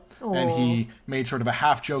mail. Aww. And he made sort of a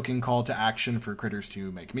half-joking call to action for critters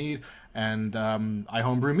to make mead, and I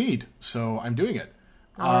homebrew mead, so I'm doing it.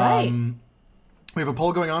 All right. We have a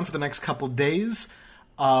poll going on for the next couple days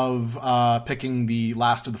of picking the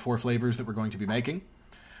last of the 4 flavors that we're going to be making.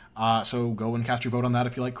 So go and cast your vote on that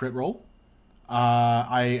if you like Crit Role.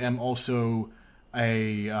 I am also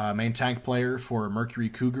a main tank player for Mercury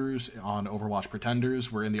Cougars on Overwatch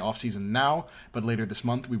Pretenders. We're in the off-season now, but later this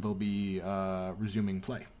month we will be resuming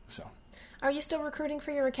play. So, are you still recruiting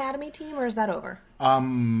for your academy team, or is that over?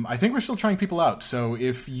 I think we're still trying people out. So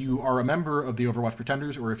if you are a member of the Overwatch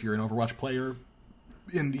Pretenders, or if you're an Overwatch player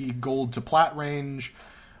in the gold to plat range,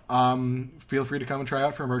 feel free to come and try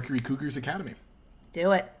out for Mercury Cougars Academy.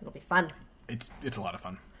 Do it. It'll be fun. It's a lot of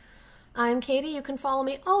fun. I'm Katie. You can follow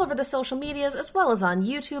me all over the social medias, as well as on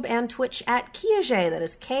YouTube and Twitch at Kiaxet. That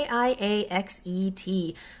is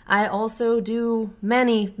Kiaxet. I also do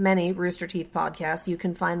many, many Rooster Teeth podcasts. You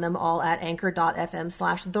can find them all at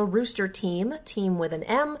anchor.fm/The Rooster Team, team with an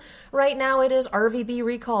M. Right now it is RVB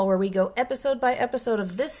Recall, where we go episode by episode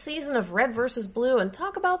of this season of Red vs. Blue and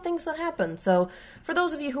talk about things that happen. So for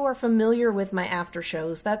those of you who are familiar with my after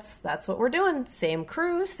shows, that's what we're doing. Same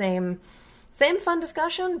crew, same fun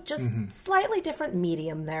discussion, just slightly different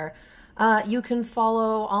medium there. You can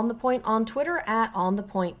follow On The Point on Twitter at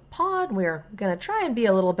OnThePointPod. We're going to try and be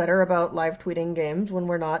a little better about live tweeting games when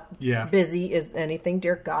we're not busy as anything,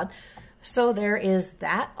 dear God. So there is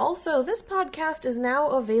that. Also, this podcast is now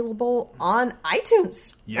available on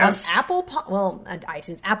iTunes. Yes. On Apple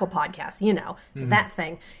Podcasts, that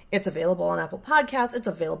thing. It's available on Apple Podcasts. It's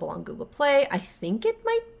available on Google Play. I think it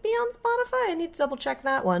might be on Spotify. I need to double check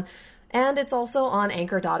that one. And it's also on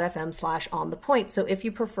anchor.fm/onthepoint. So if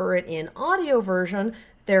you prefer it in audio version,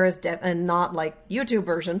 there is and not like YouTube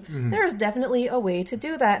version, there is definitely a way to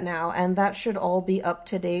do that now, and that should all be up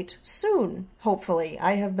to date soon, hopefully.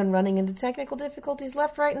 I have been running into technical difficulties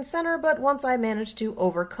left, right, and center, but once I manage to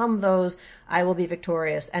overcome those, I will be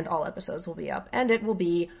victorious, and all episodes will be up, and it will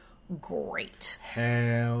be great.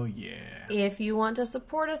 Hell yeah. If you want to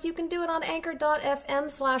support us, you can do it on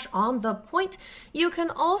anchor.fm/onthepoint. You can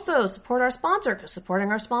also support our sponsor, because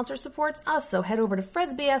supporting our sponsor supports us. So head over to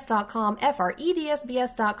fredsbs.com,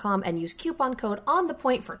 fredsbs.com, and use coupon code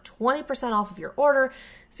ONTHEPOINT for 20% off of your order.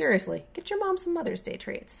 Seriously, get your mom some Mother's Day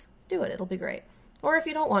treats. Do it. It'll be great. Or if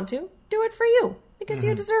you don't want to, do it for you, because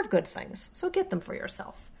you deserve good things. So get them for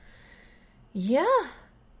yourself. Yeah.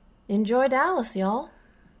 Enjoy Dallas, y'all.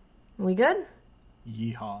 We good?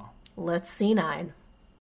 Yeehaw. Let's C9.